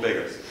is a little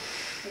bigger.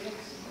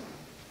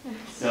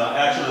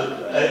 Actually,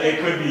 it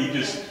could be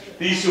just,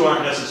 these two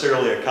aren't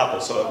necessarily a couple,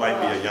 so it might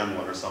be a young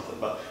one or something,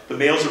 but the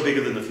males are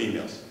bigger than the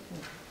females.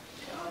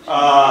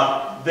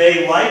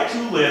 They like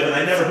to live, and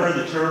I never heard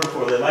the term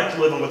before, they like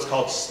to live on what's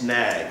called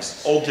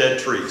snags, old dead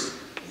trees.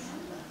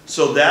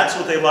 So that's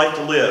what they like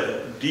to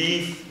live,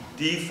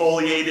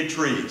 defoliated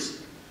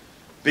trees,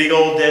 big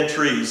old dead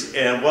trees.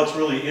 And what's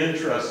really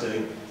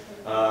interesting,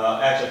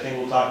 actually I think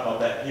we'll talk about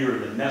that here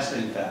in the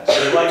nesting facts.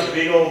 They like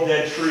big old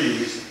dead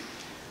trees.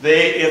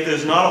 If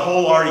there's not a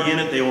hole already in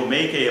it, they will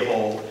make a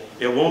hole.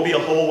 It won't be a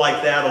hole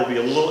like that.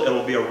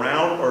 It'll be a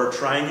round or a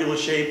triangular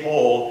shaped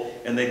hole,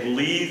 and they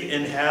believe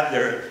in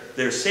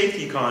they're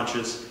safety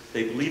conscious.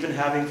 They believe in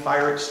having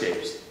fire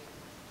escapes.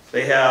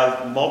 They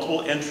have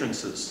multiple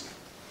entrances.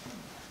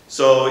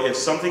 So if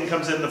something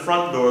comes in the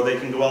front door, they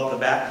can go out the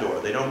back door.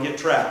 They don't get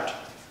trapped.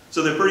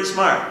 So they're pretty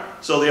smart.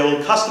 So they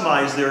will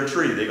customize their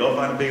tree. They go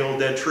find a big old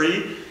dead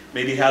tree,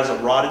 maybe has a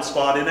rotted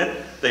spot in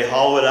it. They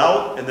hollow it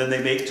out, and then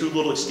they make two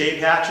little escape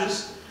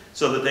hatches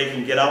so that they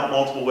can get out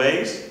multiple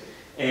ways.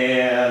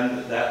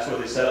 And that's where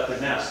they set up their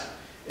nest.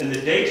 In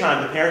the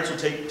daytime, the parents will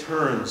take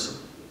turns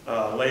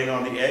laying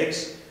on the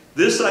eggs.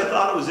 This, I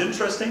thought it was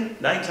interesting.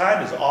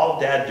 Nighttime is all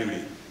dad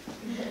duty.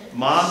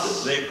 Mom,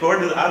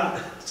 according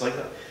to it's like,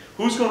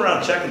 who's going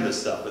around checking this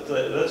stuff? But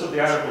that's what the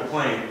article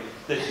claimed,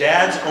 that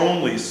dads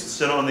only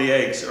sit on the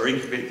eggs or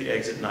incubate the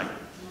eggs at night.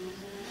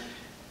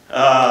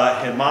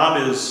 And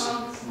mom is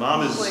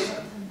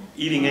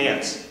eating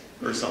ants.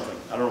 or something.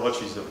 I don't know what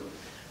she's doing.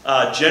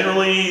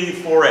 Generally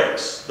 4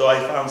 eggs, though I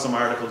found some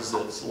articles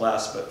that's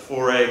less, but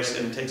 4 eggs,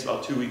 and it takes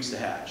about 2 weeks to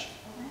hatch.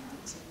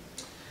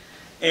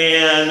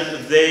 And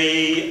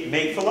they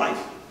mate for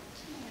life.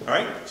 All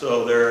right,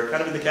 so they're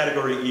kind of in the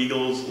category of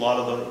eagles. A lot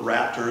of the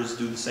raptors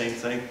do the same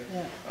thing.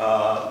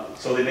 Yeah.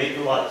 So they mate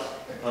for life.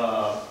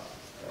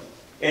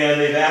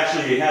 And they've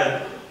actually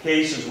had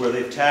cases where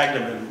they've tagged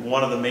them and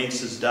one of the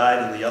mates has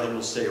died and the other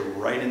will stay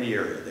right in the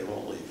area. They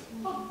won't leave.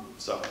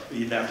 So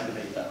even after the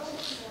mate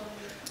dies.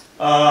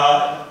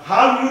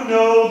 How do you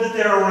know that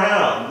they're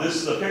around? This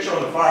is a picture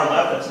on the far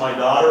left. That's my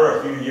daughter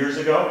a few years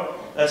ago.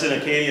 That's in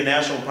Acadia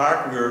National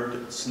Park. We were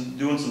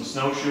doing some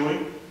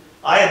snowshoeing.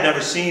 I had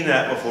never seen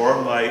that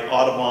before. My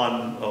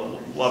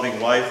Audubon-loving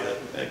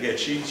wife, again,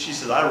 she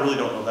says, I really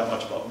don't know that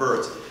much about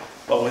birds.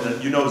 But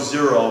when you know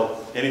 0,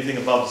 anything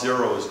above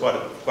 0 is quite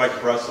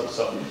impressive.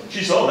 So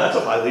she said, oh, that's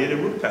a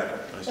pileated woodpecker.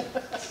 I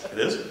said, it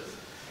is?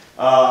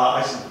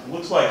 I said,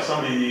 looks like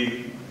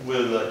somebody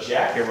with a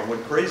jackhammer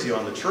went crazy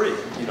on the tree,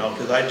 you know,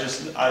 because I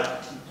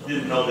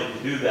didn't know they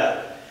could do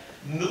that.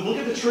 Look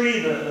at the tree,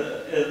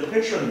 the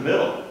picture in the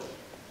middle.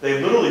 They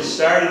literally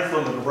started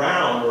from the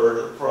ground,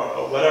 or for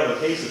whatever the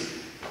case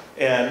is,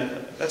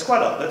 and that's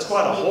quite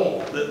a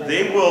hole.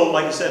 They will,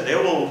 like I said, they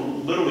will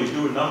literally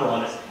do a number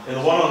on it. And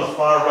the one on the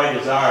far right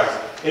is ours.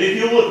 And if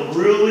you look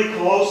really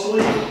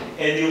closely,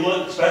 and you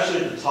look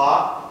especially at the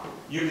top,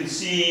 you can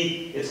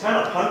see it's kind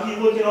of punky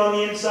looking on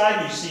the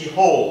inside. You see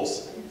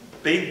holes,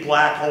 big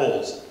black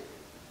holes,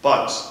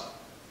 bugs.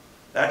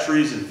 That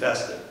tree's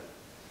infested.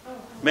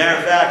 Matter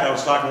of fact, I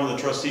was talking to one of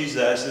the trustees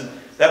that I said,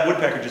 that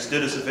woodpecker just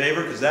did us a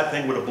favor because that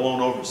thing would have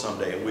blown over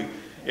someday. And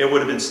it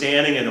would have been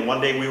standing, and then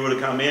one day we would have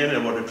come in and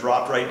it would have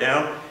dropped right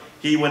down.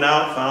 He went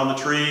out, found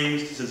the tree,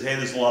 he says, hey,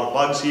 there's a lot of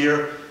bugs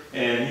here,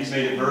 and he's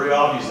made it very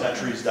obvious that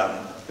tree's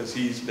dying because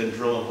he's been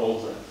drilling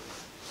holes in it.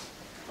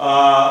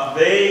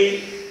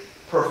 They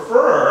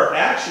prefer,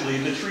 actually,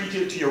 the tree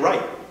to your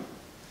right.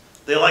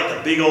 They like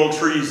the big old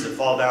trees that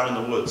fall down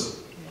in the woods.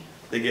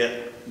 They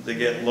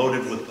get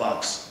loaded with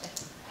bugs,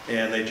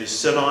 and they just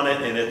sit on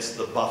it, and it's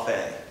the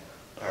buffet.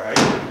 All right,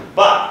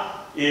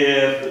 but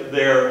if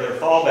they're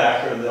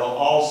fallbacker, they'll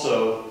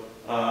also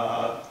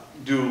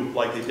do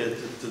like they did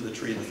to the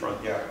tree in the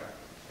front yard.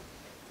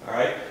 All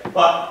right,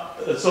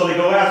 but so they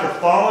go after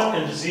fallen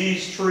and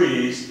diseased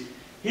trees.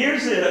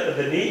 Here's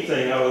the neat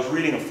thing. I was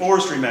reading a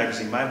forestry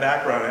magazine. My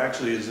background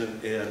actually is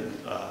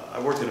I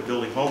worked at a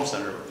building home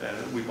center,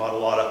 and we bought a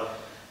lot of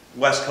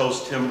West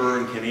Coast timber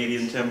and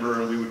Canadian timber,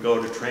 and we would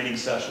go to training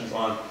sessions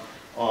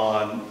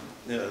on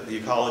the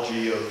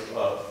ecology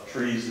of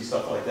trees and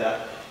stuff like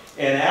that.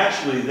 And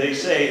actually, they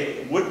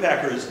say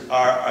woodpeckers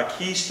are a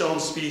keystone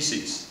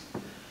species.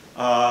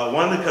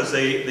 One, because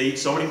they eat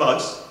so many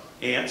bugs,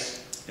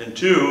 ants, and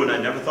 2, and I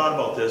never thought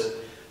about this,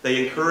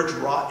 they encourage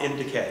rot and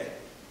decay.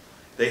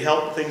 They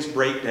help things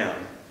break down.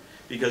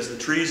 Because the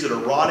trees that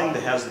are rotting,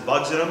 that has the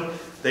bugs in them,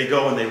 they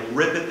go and they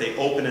rip it, they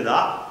open it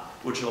up,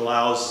 which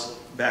allows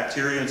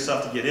bacteria and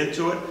stuff to get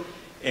into it,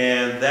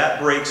 and that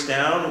breaks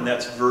down, and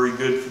that's very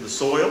good for the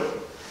soil.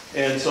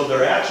 And so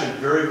they're actually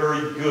very,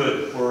 very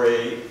good for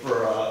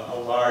a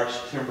large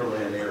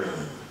timberland area.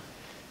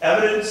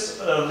 Evidence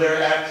of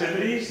their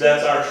activities,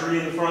 that's our tree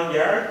in the front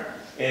yard.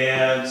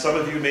 And some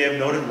of you may have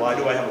noted, why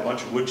do I have a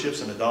bunch of wood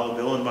chips and a dollar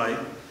bill in my,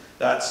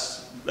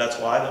 that's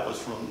why, that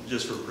was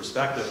just for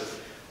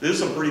perspective. There's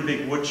some pretty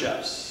big wood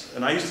chips.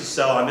 And I used to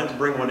sell, I meant to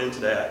bring one in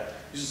today,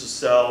 I used to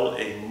sell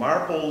a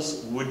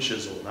Marples wood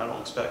chisel, and I don't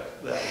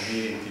expect that to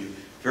mean anything to you.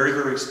 Very,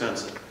 very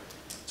expensive.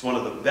 It's one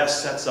of the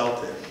best sets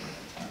out there.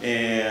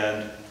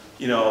 And,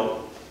 you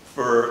know,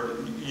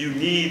 you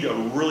need a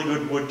really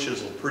good wood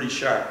chisel, pretty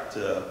sharp,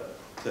 to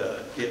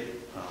get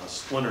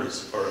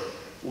splinters or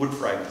wood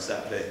fragments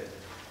that big.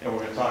 And we're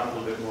going to talk a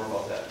little bit more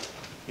about that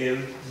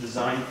in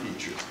design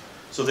features.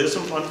 So there's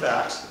some fun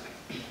facts.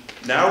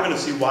 Now we're going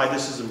to see why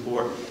this is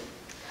important.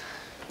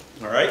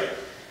 All right?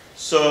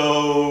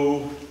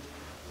 So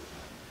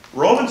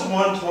Romans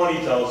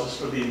 1:20 tells us,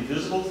 for the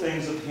invisible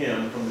things of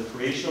him from the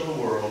creation of the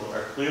world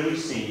are clearly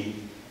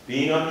seen,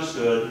 being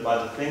understood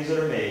by the things that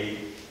are made,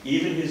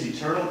 even his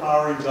eternal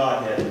power and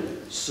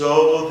Godhead,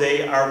 so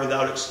they are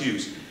without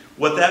excuse.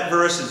 What that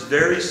verse is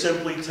very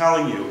simply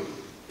telling you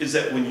is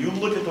that when you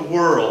look at the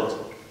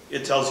world,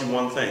 it tells you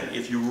one thing.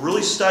 If you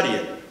really study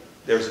it,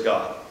 there's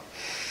God.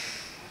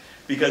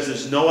 Because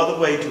there's no other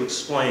way to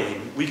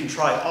explain. We can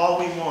try all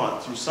we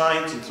want through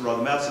science and through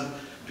other methods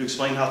to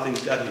explain how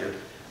things got here.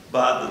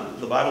 But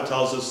the Bible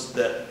tells us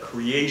that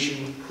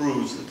creation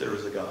proves that there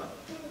is a God.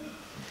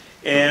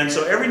 And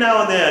so every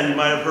now and then, you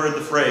might have heard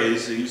the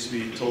phrase, it used to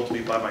be told to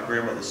me by my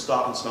grandmother,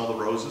 stop and smell the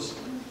roses.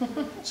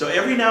 So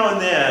every now and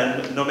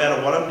then, no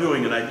matter what I'm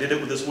doing, and I did it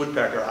with this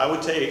woodpecker, I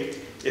would take,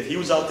 if he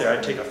was out there,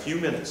 I'd take a few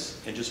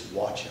minutes and just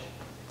watch him.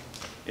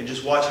 And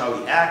just watch how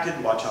he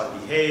acted, watch how he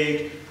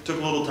behaved. Took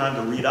a little time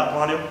to read up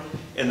on him.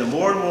 And the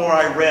more and more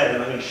I read,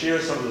 and I'm going to share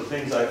some of the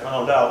things I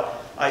found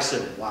out, I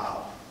said,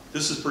 wow,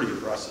 this is pretty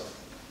impressive.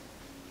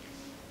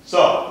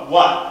 So,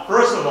 what?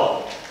 First of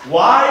all,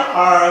 why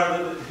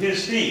are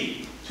his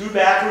feet 2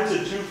 backwards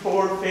and 2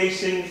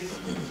 forward-facing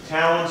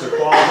talons or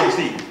claws on his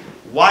feet.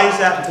 Why is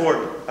that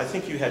important? I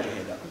think you had your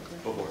hand up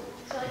before.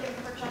 So they can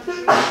perch on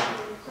trees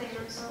and clean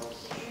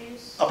themselves to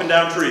trees. Up and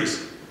down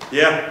trees.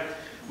 Yeah.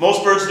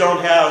 Most birds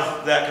don't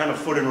have that kind of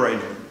foot and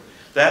range.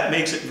 That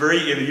makes it very,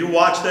 if you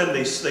watch them,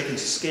 they can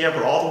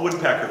scamper. All the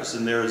woodpeckers,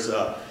 and there's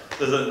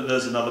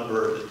another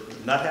bird.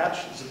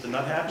 Nuthatch? Is it the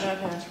nuthatch?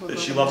 Nuthatch.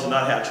 She loves the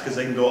nuthatch because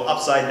they can go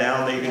upside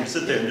down. They can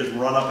sit there and just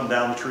run up and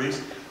down the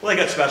trees. Well,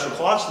 they got special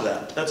claws for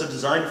that. That's a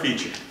design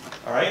feature.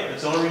 All right?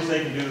 That's the only reason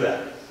they can do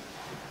that.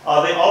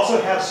 They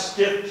also have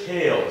stiff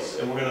tails,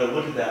 and we're going to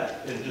look at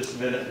that in just a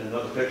minute in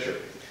another picture.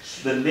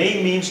 The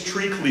name means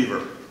tree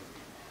cleaver.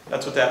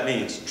 That's what that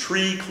means,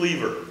 tree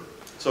cleaver.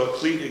 So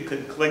it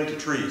could cling to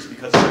trees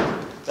because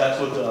that's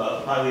what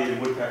the pileated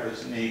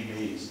woodpecker's name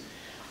means.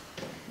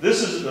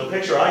 This is the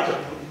picture I took.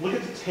 Look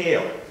at the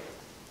tail.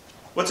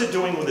 What's it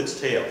doing with its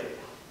tail?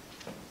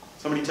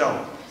 Somebody tell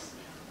me.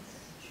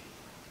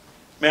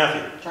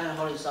 Matthew. Trying to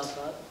hold itself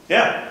up.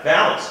 Yeah,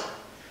 balance.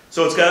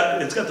 So it's got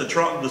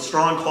the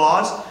strong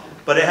claws,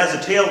 but it has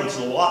a tail that's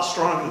a lot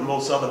stronger than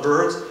most other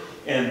birds,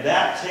 and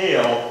that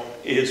tail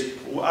is,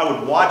 I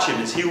would watch him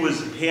as he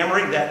was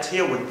hammering, that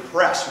tail would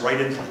press right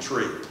into the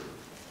tree.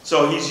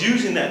 So he's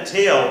using that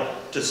tail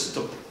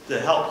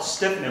to help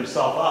stiffen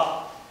himself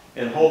up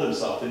and hold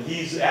himself. And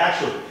he's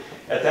actually,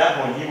 at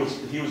that point,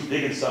 he was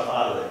digging stuff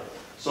out of there.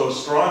 So a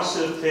strong,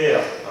 stiff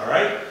tail, all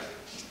right?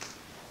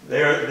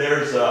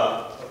 There's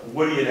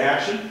Woody in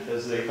action,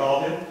 as they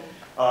call him.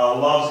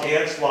 Loves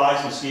ants,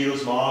 flies,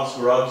 mosquitoes, moths,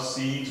 grubs,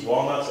 seeds,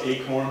 walnuts,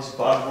 acorns,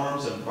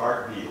 bugworms, and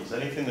bark beetles.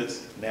 Anything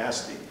that's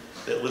nasty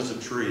that lives in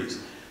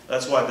trees.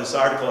 That's why this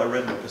article I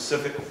read in the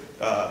Pacific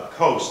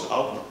coast,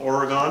 out in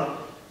Oregon,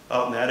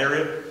 out in that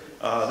area,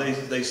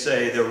 they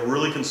say they're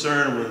really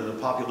concerned when the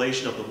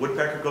population of the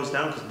woodpecker goes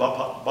down because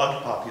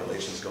bug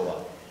populations go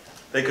up.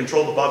 They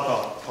control the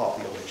bug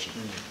population.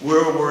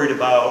 We're worried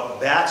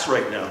about bats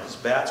right now, because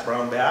bats,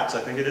 brown bats,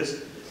 I think it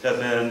is, have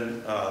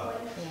been,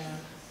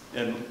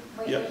 and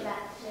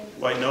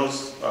white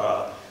nose,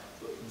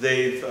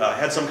 they've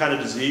had some kind of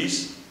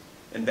disease,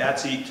 and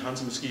bats eat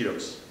tons of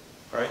mosquitoes.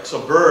 All right, so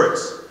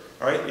birds,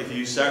 all right, if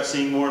you start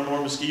seeing more and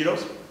more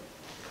mosquitoes,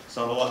 there's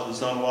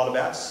not a lot of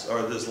bats,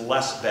 or there's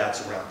less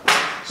bats around.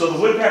 So the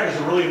woodpeckers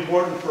are really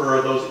important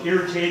for those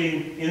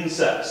irritating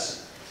insects.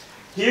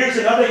 Here's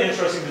another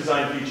interesting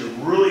design feature.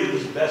 Really,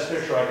 this is the best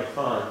picture I could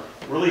find.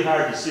 Really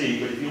hard to see,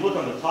 but if you look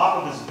on the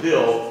top of his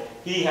bill,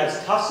 he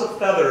has tufts of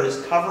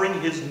feathers covering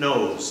his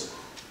nose.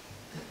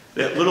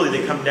 That literally,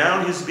 they come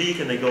down his beak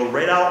and they go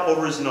right out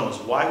over his nose.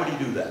 Why would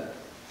he do that?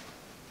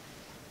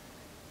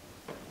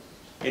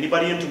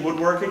 Anybody into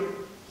woodworking?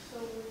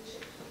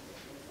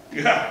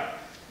 Yeah.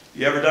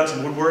 You ever done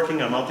some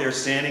woodworking? I'm out there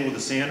sanding with a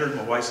sander, and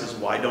my wife says,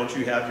 "Why don't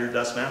you have your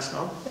dust mask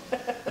on?"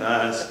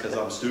 It's because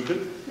I'm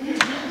stupid.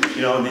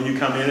 You know, and then you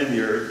come in and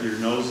your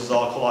nose is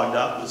all clogged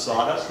up with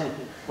sawdust.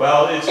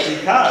 Well, it's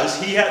because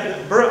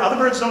other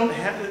birds don't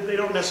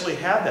necessarily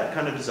have that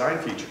kind of design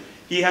feature.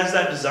 He has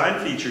that design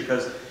feature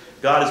because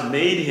God has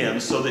made him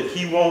so that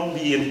he won't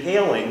be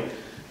inhaling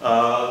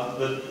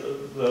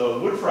the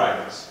wood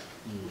fragments.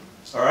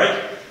 All right?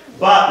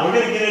 But we're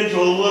going to get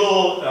into a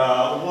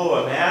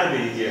little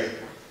anatomy here.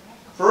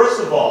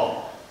 First of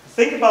all,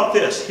 think about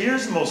this.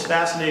 Here's the most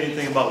fascinating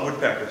thing about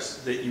woodpeckers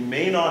that you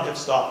may not have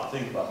stopped to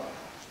think about.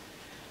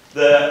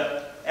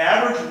 The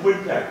average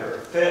woodpecker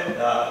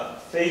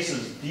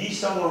faces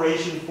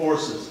deceleration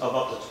forces of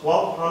up to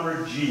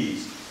 1,200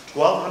 Gs,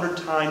 1,200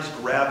 times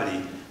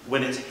gravity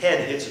when its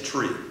head hits a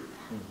tree.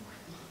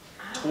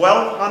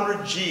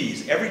 1,200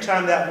 Gs every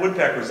time that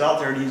woodpecker is out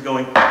there and he's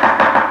going.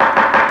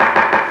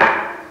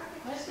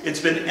 It's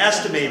been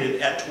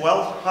estimated at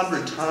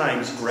 1,200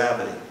 times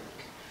gravity.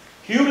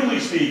 Humanly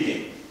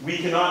speaking, we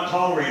cannot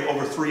tolerate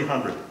over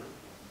 300,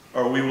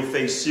 or we will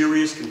face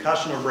serious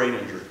concussion or brain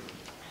injury.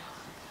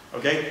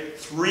 Okay?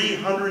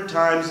 300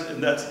 times,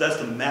 and that's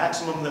the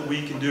maximum that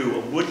we can do.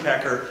 A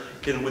woodpecker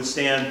can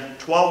withstand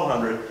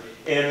 1,200,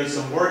 and there's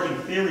some working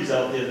theories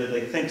out there that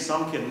they think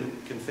some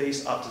can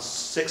face up to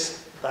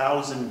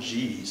 6,000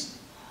 Gs.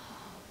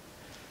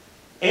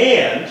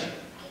 And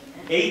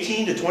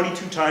 18 to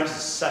 22 times a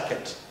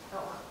second.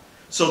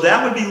 So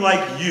that would be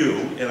like you,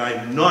 and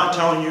I'm not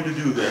telling you to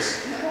do this,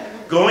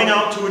 going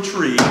out to a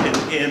tree and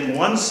in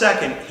 1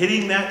 second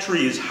hitting that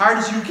tree as hard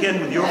as you can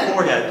with your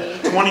forehead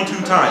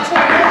 22 times.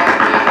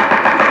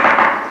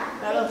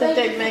 I don't think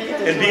they'd make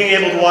it. And being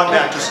able to walk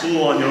back to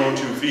school on your own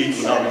 2 feet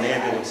without an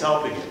ambulance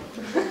helping you.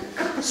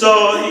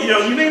 So, you know,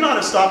 you may not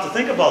have stopped to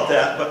think about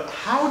that, but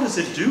how does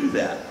it do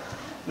that?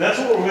 And that's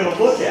what we're going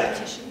to look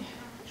at.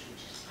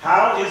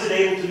 How is it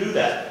able to do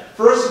that?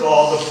 First of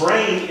all, the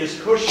brain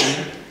is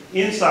cushioned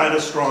inside a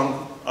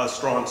strong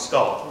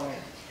skull.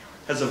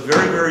 Has a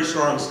very, very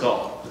strong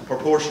skull,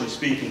 proportionally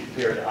speaking,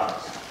 compared to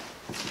ours.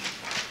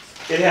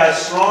 It has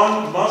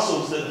strong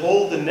muscles that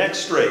hold the neck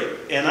straight.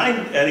 And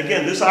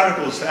again, this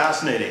article is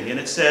fascinating. And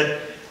it said,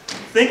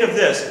 think of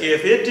this.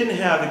 If it didn't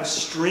have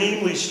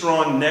extremely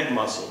strong neck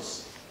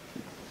muscles,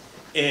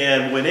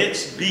 And when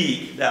its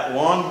beak, that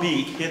long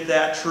beak, hit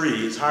that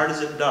tree as hard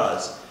as it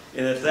does,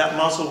 and if that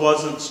muscle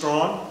wasn't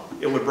strong,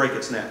 it would break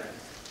its neck.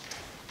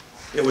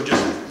 It would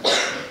just...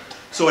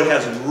 So it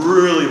has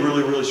really,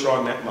 really, really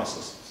strong neck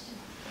muscles.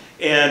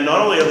 And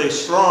not only are they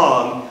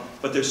strong,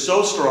 but they're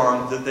so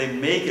strong that they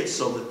make it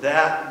so that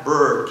that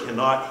bird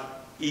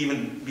cannot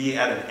even be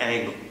at an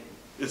angle.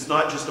 It's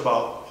not just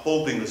about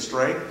holding the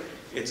strength,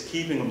 it's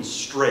keeping them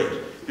straight.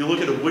 If you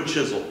look at a wood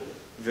chisel,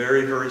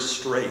 very, very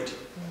straight.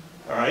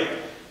 All right?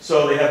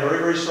 So they have very,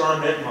 very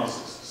strong neck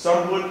muscles.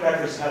 Some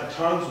woodpeckers have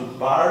tongues with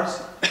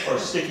barbs or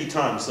sticky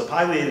tongues. The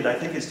pileated, I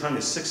think his tongue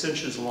is 6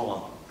 inches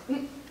long.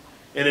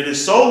 And it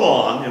is so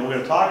long, and we're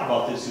going to talk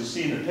about this, you'll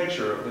see in the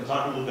picture, we're going to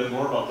talk a little bit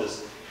more about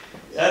this.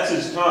 That's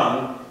his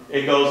tongue.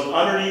 It goes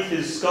underneath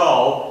his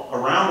skull,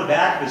 around the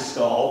back of his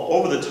skull,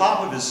 over the top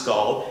of his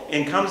skull,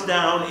 and comes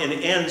down and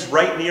ends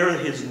right near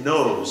his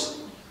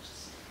nose.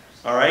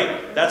 All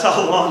right? That's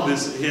how long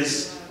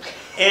his...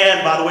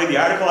 And, by the way, the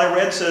article I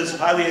read says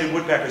pileated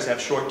woodpeckers have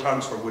short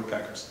tongues for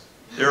woodpeckers.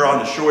 They're on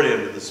the short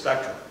end of the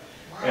spectrum.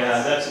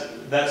 And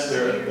that's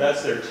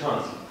their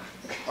tongue.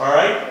 All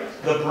right?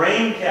 The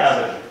brain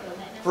cavity.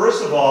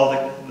 First of all,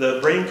 the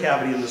brain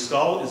cavity in the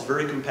skull is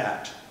very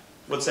compact.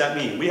 What's that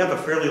mean? We have a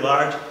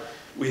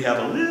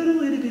a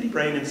little itty bitty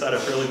brain inside a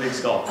fairly big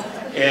skull.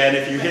 And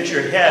if you hit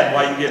your head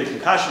while you get a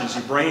concussion,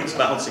 your brain's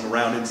bouncing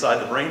around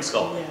inside the brain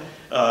skull.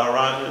 But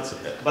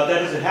that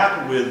doesn't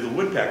happen with the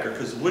woodpecker,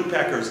 because the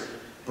woodpecker's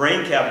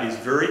brain cavity is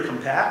very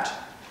compact,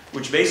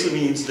 which basically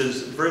means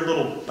there's very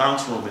little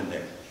bounce room in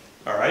there.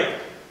 All right?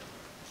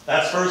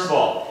 That's first of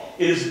all.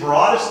 It is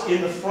broadest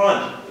in the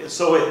front,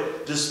 so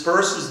it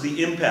disperses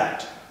the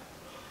impact.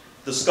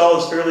 The skull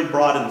is fairly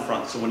broad in the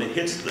front, so when it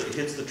hits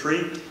the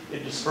tree,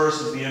 it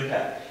disperses the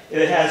impact.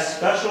 It has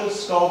special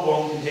skull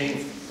bone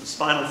containing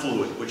spinal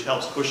fluid, which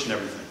helps cushion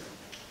everything.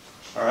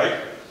 All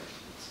right?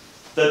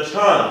 The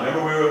tongue,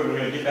 remember we're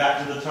going to get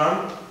back to the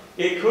tongue?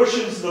 It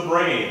cushions the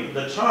brain.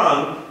 The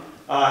tongue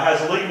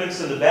has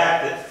ligaments in the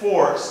back that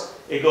forks.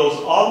 It goes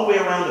all the way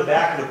around the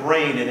back of the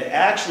brain, and it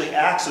actually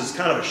acts as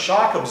kind of a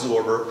shock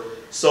absorber,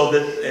 so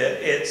that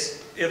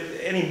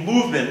if any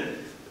movement,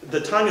 the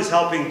tongue is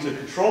helping to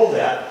control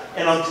that.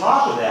 And on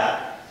top of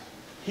that,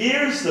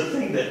 here's the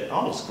thing that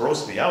almost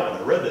grossed me out when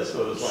I read this.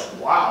 So it was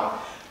like,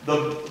 wow.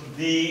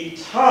 The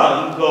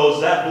tongue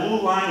goes, that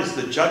blue line is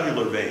the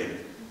jugular vein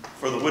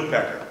for the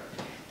woodpecker.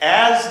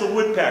 As the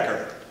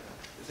woodpecker,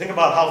 think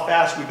about how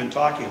fast we've been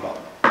talking about,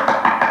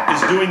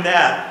 is doing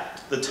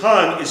that, the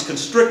tongue is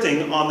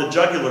constricting on the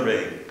jugular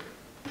vein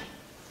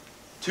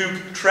to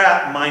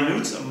trap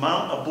minute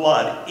amount of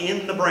blood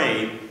in the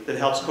brain that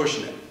helps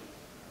cushion it.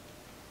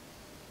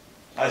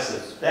 I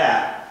said,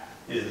 that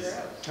is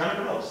kind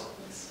of gross.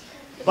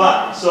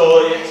 But,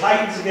 so it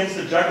tightens against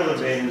the jugular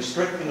vein,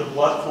 restricting the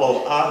blood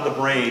flow out of the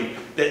brain.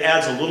 That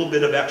adds a little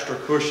bit of extra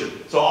cushion.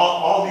 So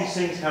all these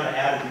things kind of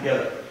added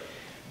together.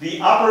 The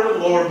upper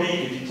and lower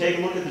beak, if you take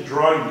a look at the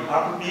drawing, the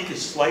upper beak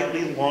is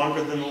slightly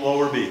longer than the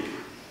lower beak.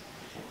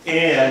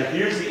 And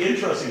here's the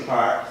interesting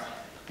part.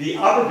 The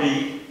upper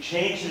beak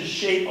changes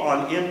shape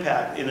on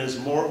impact and is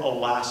more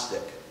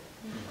elastic.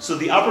 So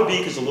the upper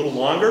beak is a little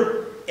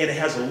longer, and it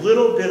has a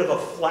little bit of a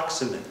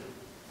flex in it.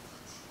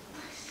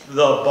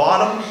 The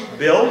bottom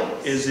bill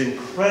is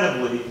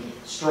incredibly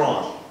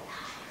strong.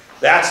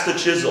 That's the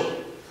chisel.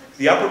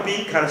 The upper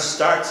beak kind of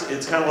starts,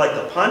 it's kind of like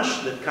the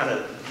punch that kind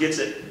of gets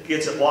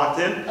it locked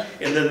in,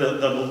 and then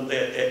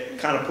it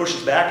kind of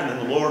pushes back, and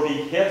then the lower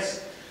beak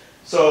hits.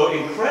 So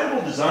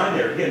incredible design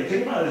there. Again,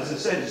 think about it, as I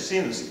said,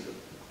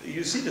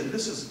 you see that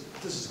this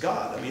is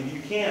God. I mean,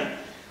 you can't,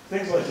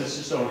 things like this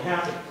just don't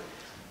happen.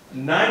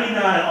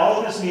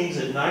 All of this means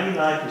that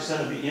 99%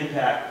 of the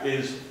impact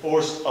is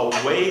forced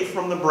away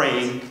from the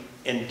brain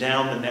and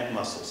down the neck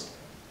muscles.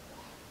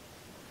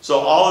 So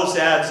all this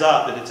adds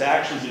up that it's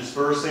actually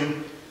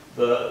dispersing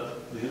the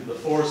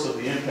force of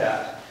the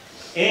impact.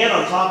 And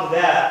on top of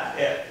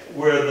that,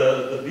 where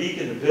the beak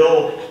and the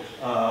bill,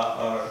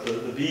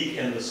 the beak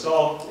and the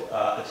skull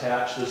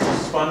attach, there's a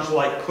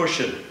sponge-like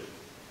cushion.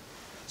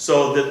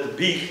 So that the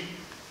beak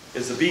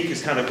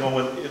is kind of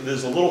going,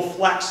 there's a little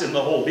flex in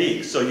the whole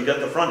beak. So you got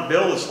the front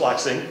bill is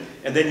flexing,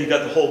 and then you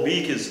got the whole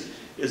beak is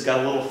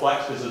got a little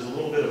flex because there's a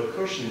little bit of a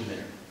cushion in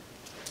there.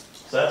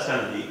 So that's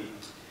kind of neat.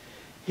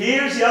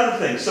 Here's the other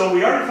thing. So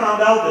we already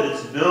found out that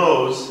its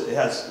nose, it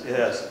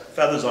has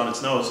feathers on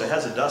its nose, so it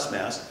has a dust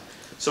mask.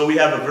 So we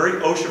have a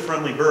very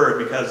OSHA-friendly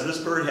bird because this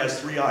bird has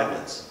 3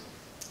 eyelids.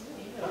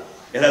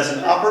 It has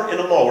an upper and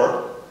a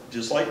lower,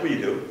 just like we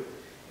do,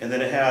 and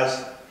then it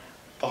has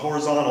a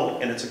horizontal,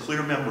 and it's a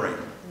clear membrane.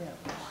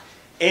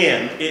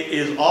 And it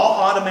is all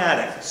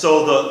automatic.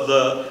 So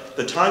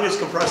the tongue is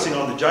compressing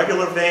on the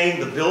jugular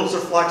vein, the bills are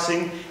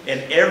flexing, and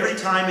every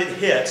time it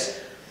hits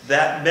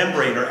that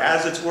membrane, or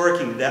as it's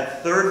working,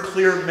 that third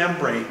clear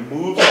membrane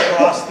moves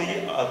across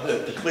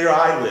the clear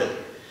eyelid,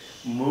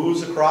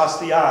 moves across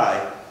the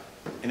eye,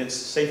 and it's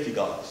safety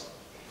goggles.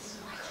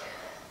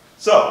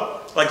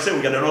 So, like I said,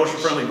 we got an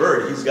OSHA-friendly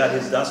bird. He's got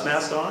his dust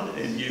mask on,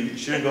 and you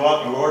shouldn't go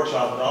out in your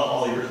workshop without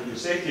all your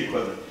safety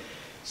equipment.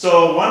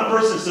 So one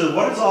person says,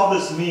 what does all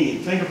this mean?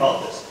 Think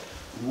about this.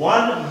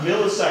 1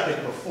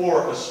 millisecond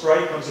before a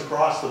strike comes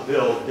across the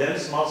bill,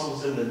 dense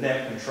muscles in the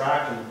neck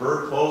contract and the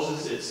bird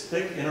closes its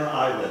thick inner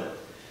eyelid.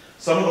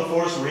 Some of the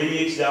force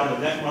radiates down the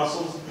neck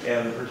muscles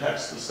and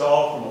protects the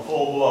skull from a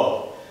full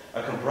blow.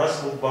 A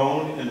compressible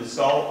bone in the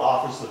skull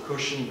offers the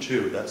cushion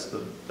too. That's the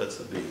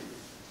B.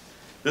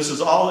 This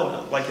is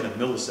all like in a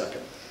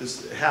millisecond.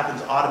 This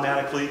happens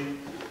automatically,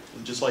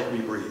 just like we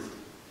breathe.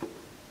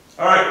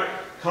 All right,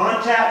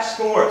 contact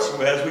sports,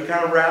 as we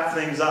kind of wrap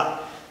things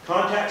up.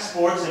 Contact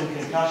sports and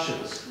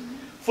concussions.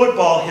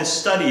 Football has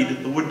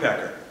studied the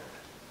woodpecker.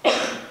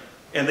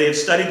 And they have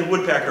studied the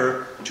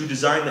woodpecker to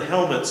design the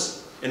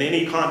helmets in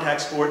any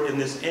contact sport in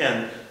this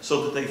end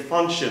so that they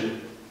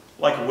function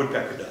like a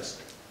woodpecker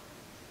does.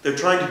 They're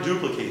trying to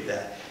duplicate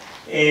that.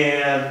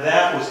 And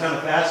that was kind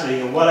of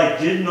fascinating. And what I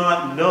did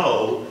not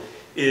know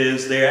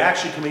is they're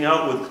actually coming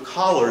out with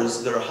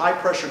collars that are high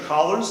pressure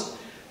collars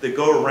that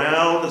go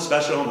around,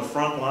 especially on the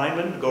front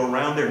linemen, go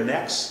around their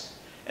necks.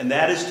 And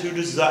that is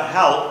to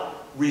help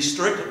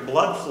restrict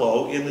blood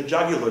flow in the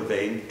jugular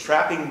vein,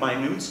 trapping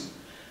minutes,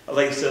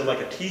 like I said,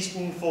 like a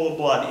teaspoonful of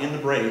blood in the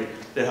brain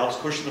that helps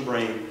cushion the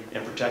brain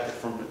and protect it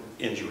from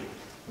injury.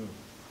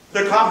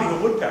 They're copying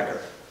a woodpecker.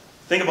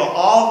 Think about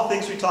all the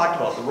things we talked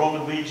about, the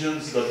Roman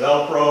legions, the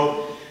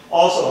Velcro,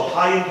 also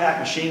high-impact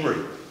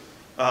machinery.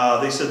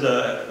 They said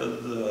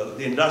the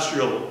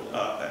industrial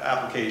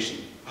application,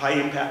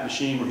 high-impact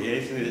machinery,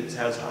 anything that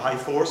has a high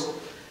force,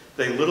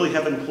 they literally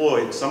have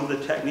employed some of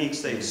the techniques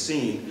they've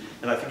seen,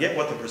 and I forget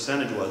what the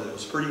percentage was, it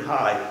was pretty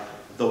high,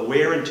 the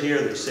wear and tear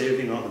they're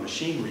saving on the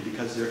machinery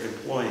because they're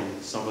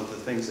employing some of the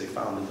things they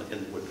found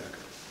in the woodpecker.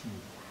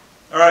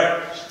 All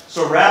right,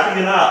 so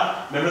wrapping it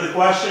up, remember the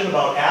question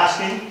about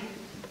asking?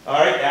 All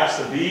right,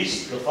 ask the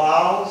beasts, the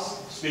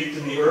fowls, speak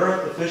to the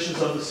earth, the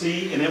fishes of the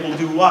sea, and it will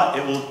do what?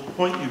 It will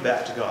point you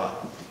back to God.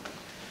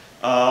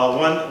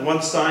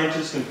 One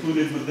scientist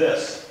concluded with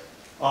this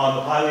on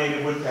the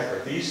pileated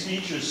woodpecker. These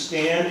features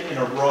stand in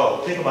a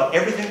row. Think about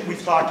everything that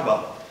we've talked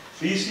about.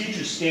 These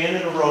features stand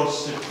in a row,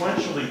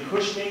 sequentially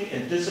cushioning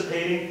and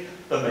dissipating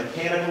the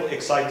mechanical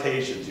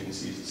excitations. You can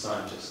see he's a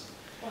scientist.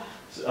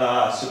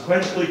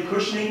 Sequentially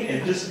cushioning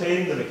and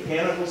dissipating the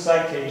mechanical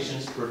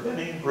excitations,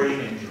 preventing brain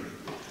injury.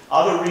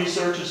 Other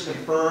researchers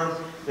confirm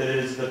that it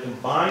is the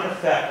combined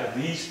effect of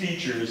these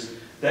features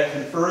that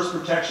confers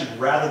protection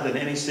rather than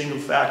any single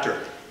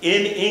factor.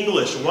 In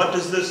English, what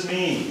does this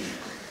mean?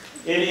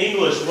 In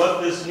English,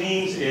 what this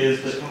means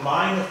is the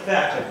combined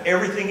effect of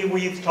everything that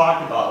we've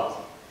talked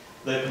about.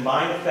 The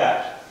combined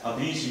effect of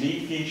these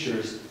unique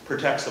features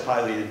protects the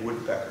pileated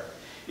woodpecker.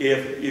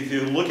 If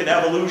you look at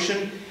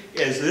evolution,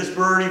 as this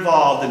bird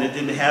evolved and it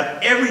didn't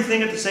have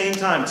everything at the same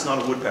time, it's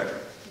not a woodpecker.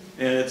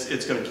 And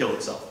it's going to kill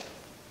itself.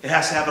 It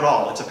has to have it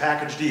all. It's a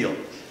package deal.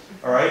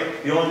 All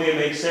right? The only thing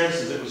that makes sense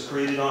is it was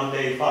created on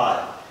day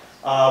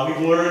 5.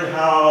 We've learned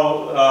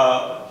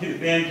how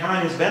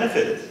mankind has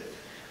benefited.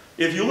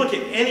 If you look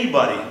at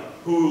anybody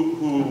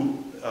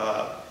who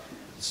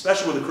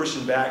especially with a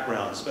Christian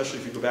background, especially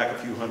if you go back a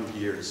few hundred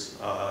years,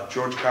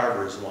 George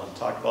Carver is one.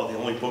 Talked about the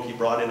only book he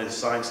brought in his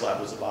science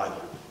lab was the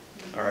Bible.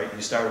 All right?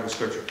 He started with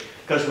Scripture.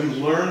 Because we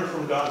learn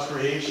from God's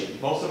creation.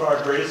 Most of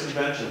our greatest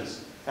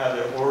inventions have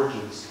their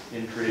origins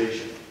in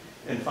creation.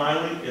 And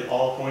finally, it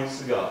all points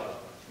to God.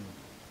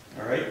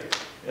 All right?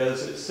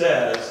 As it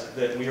says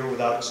that we are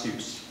without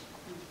excuse.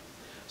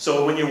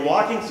 So when you're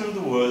walking through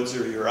the woods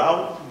or you're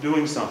out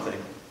doing something,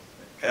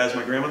 as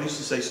my grandmother used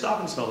to say, stop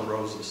and smell the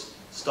roses.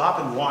 Stop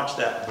and watch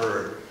that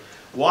bird.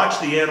 Watch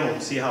the animal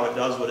and see how it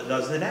does what it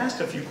does. And then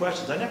ask a few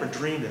questions. I never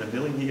dreamed in a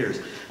million years.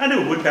 I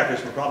knew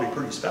woodpeckers were probably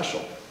pretty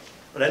special.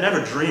 But I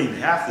never dreamed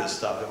half this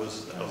stuff. I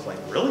was like,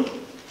 really?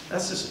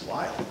 That's just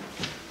wild.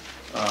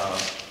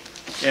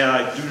 And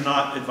I do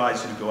not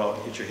advise you to go out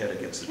and hit your head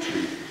against the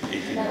tree.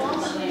 18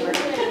 months. Can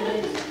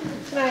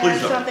I Please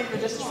add don't. something for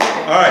just a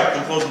second? All right,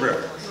 come close in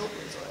prayer.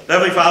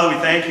 Heavenly Father,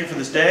 we thank you for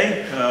this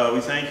day. We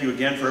thank you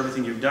again for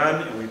everything you've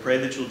done, and we pray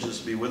that you'll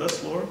just be with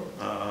us, Lord,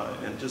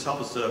 and just help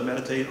us to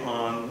meditate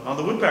on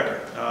the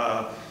woodpecker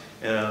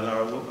and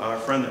our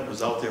friend that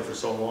was out there for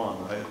so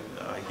long.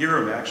 I hear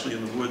him actually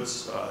in the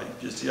woods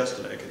just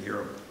yesterday. I could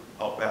hear him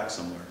out back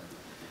somewhere.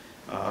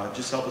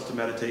 Just help us to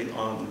meditate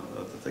on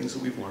the things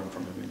that we've learned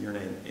from him. In your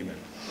name, amen.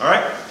 All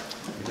right,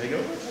 you may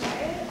go.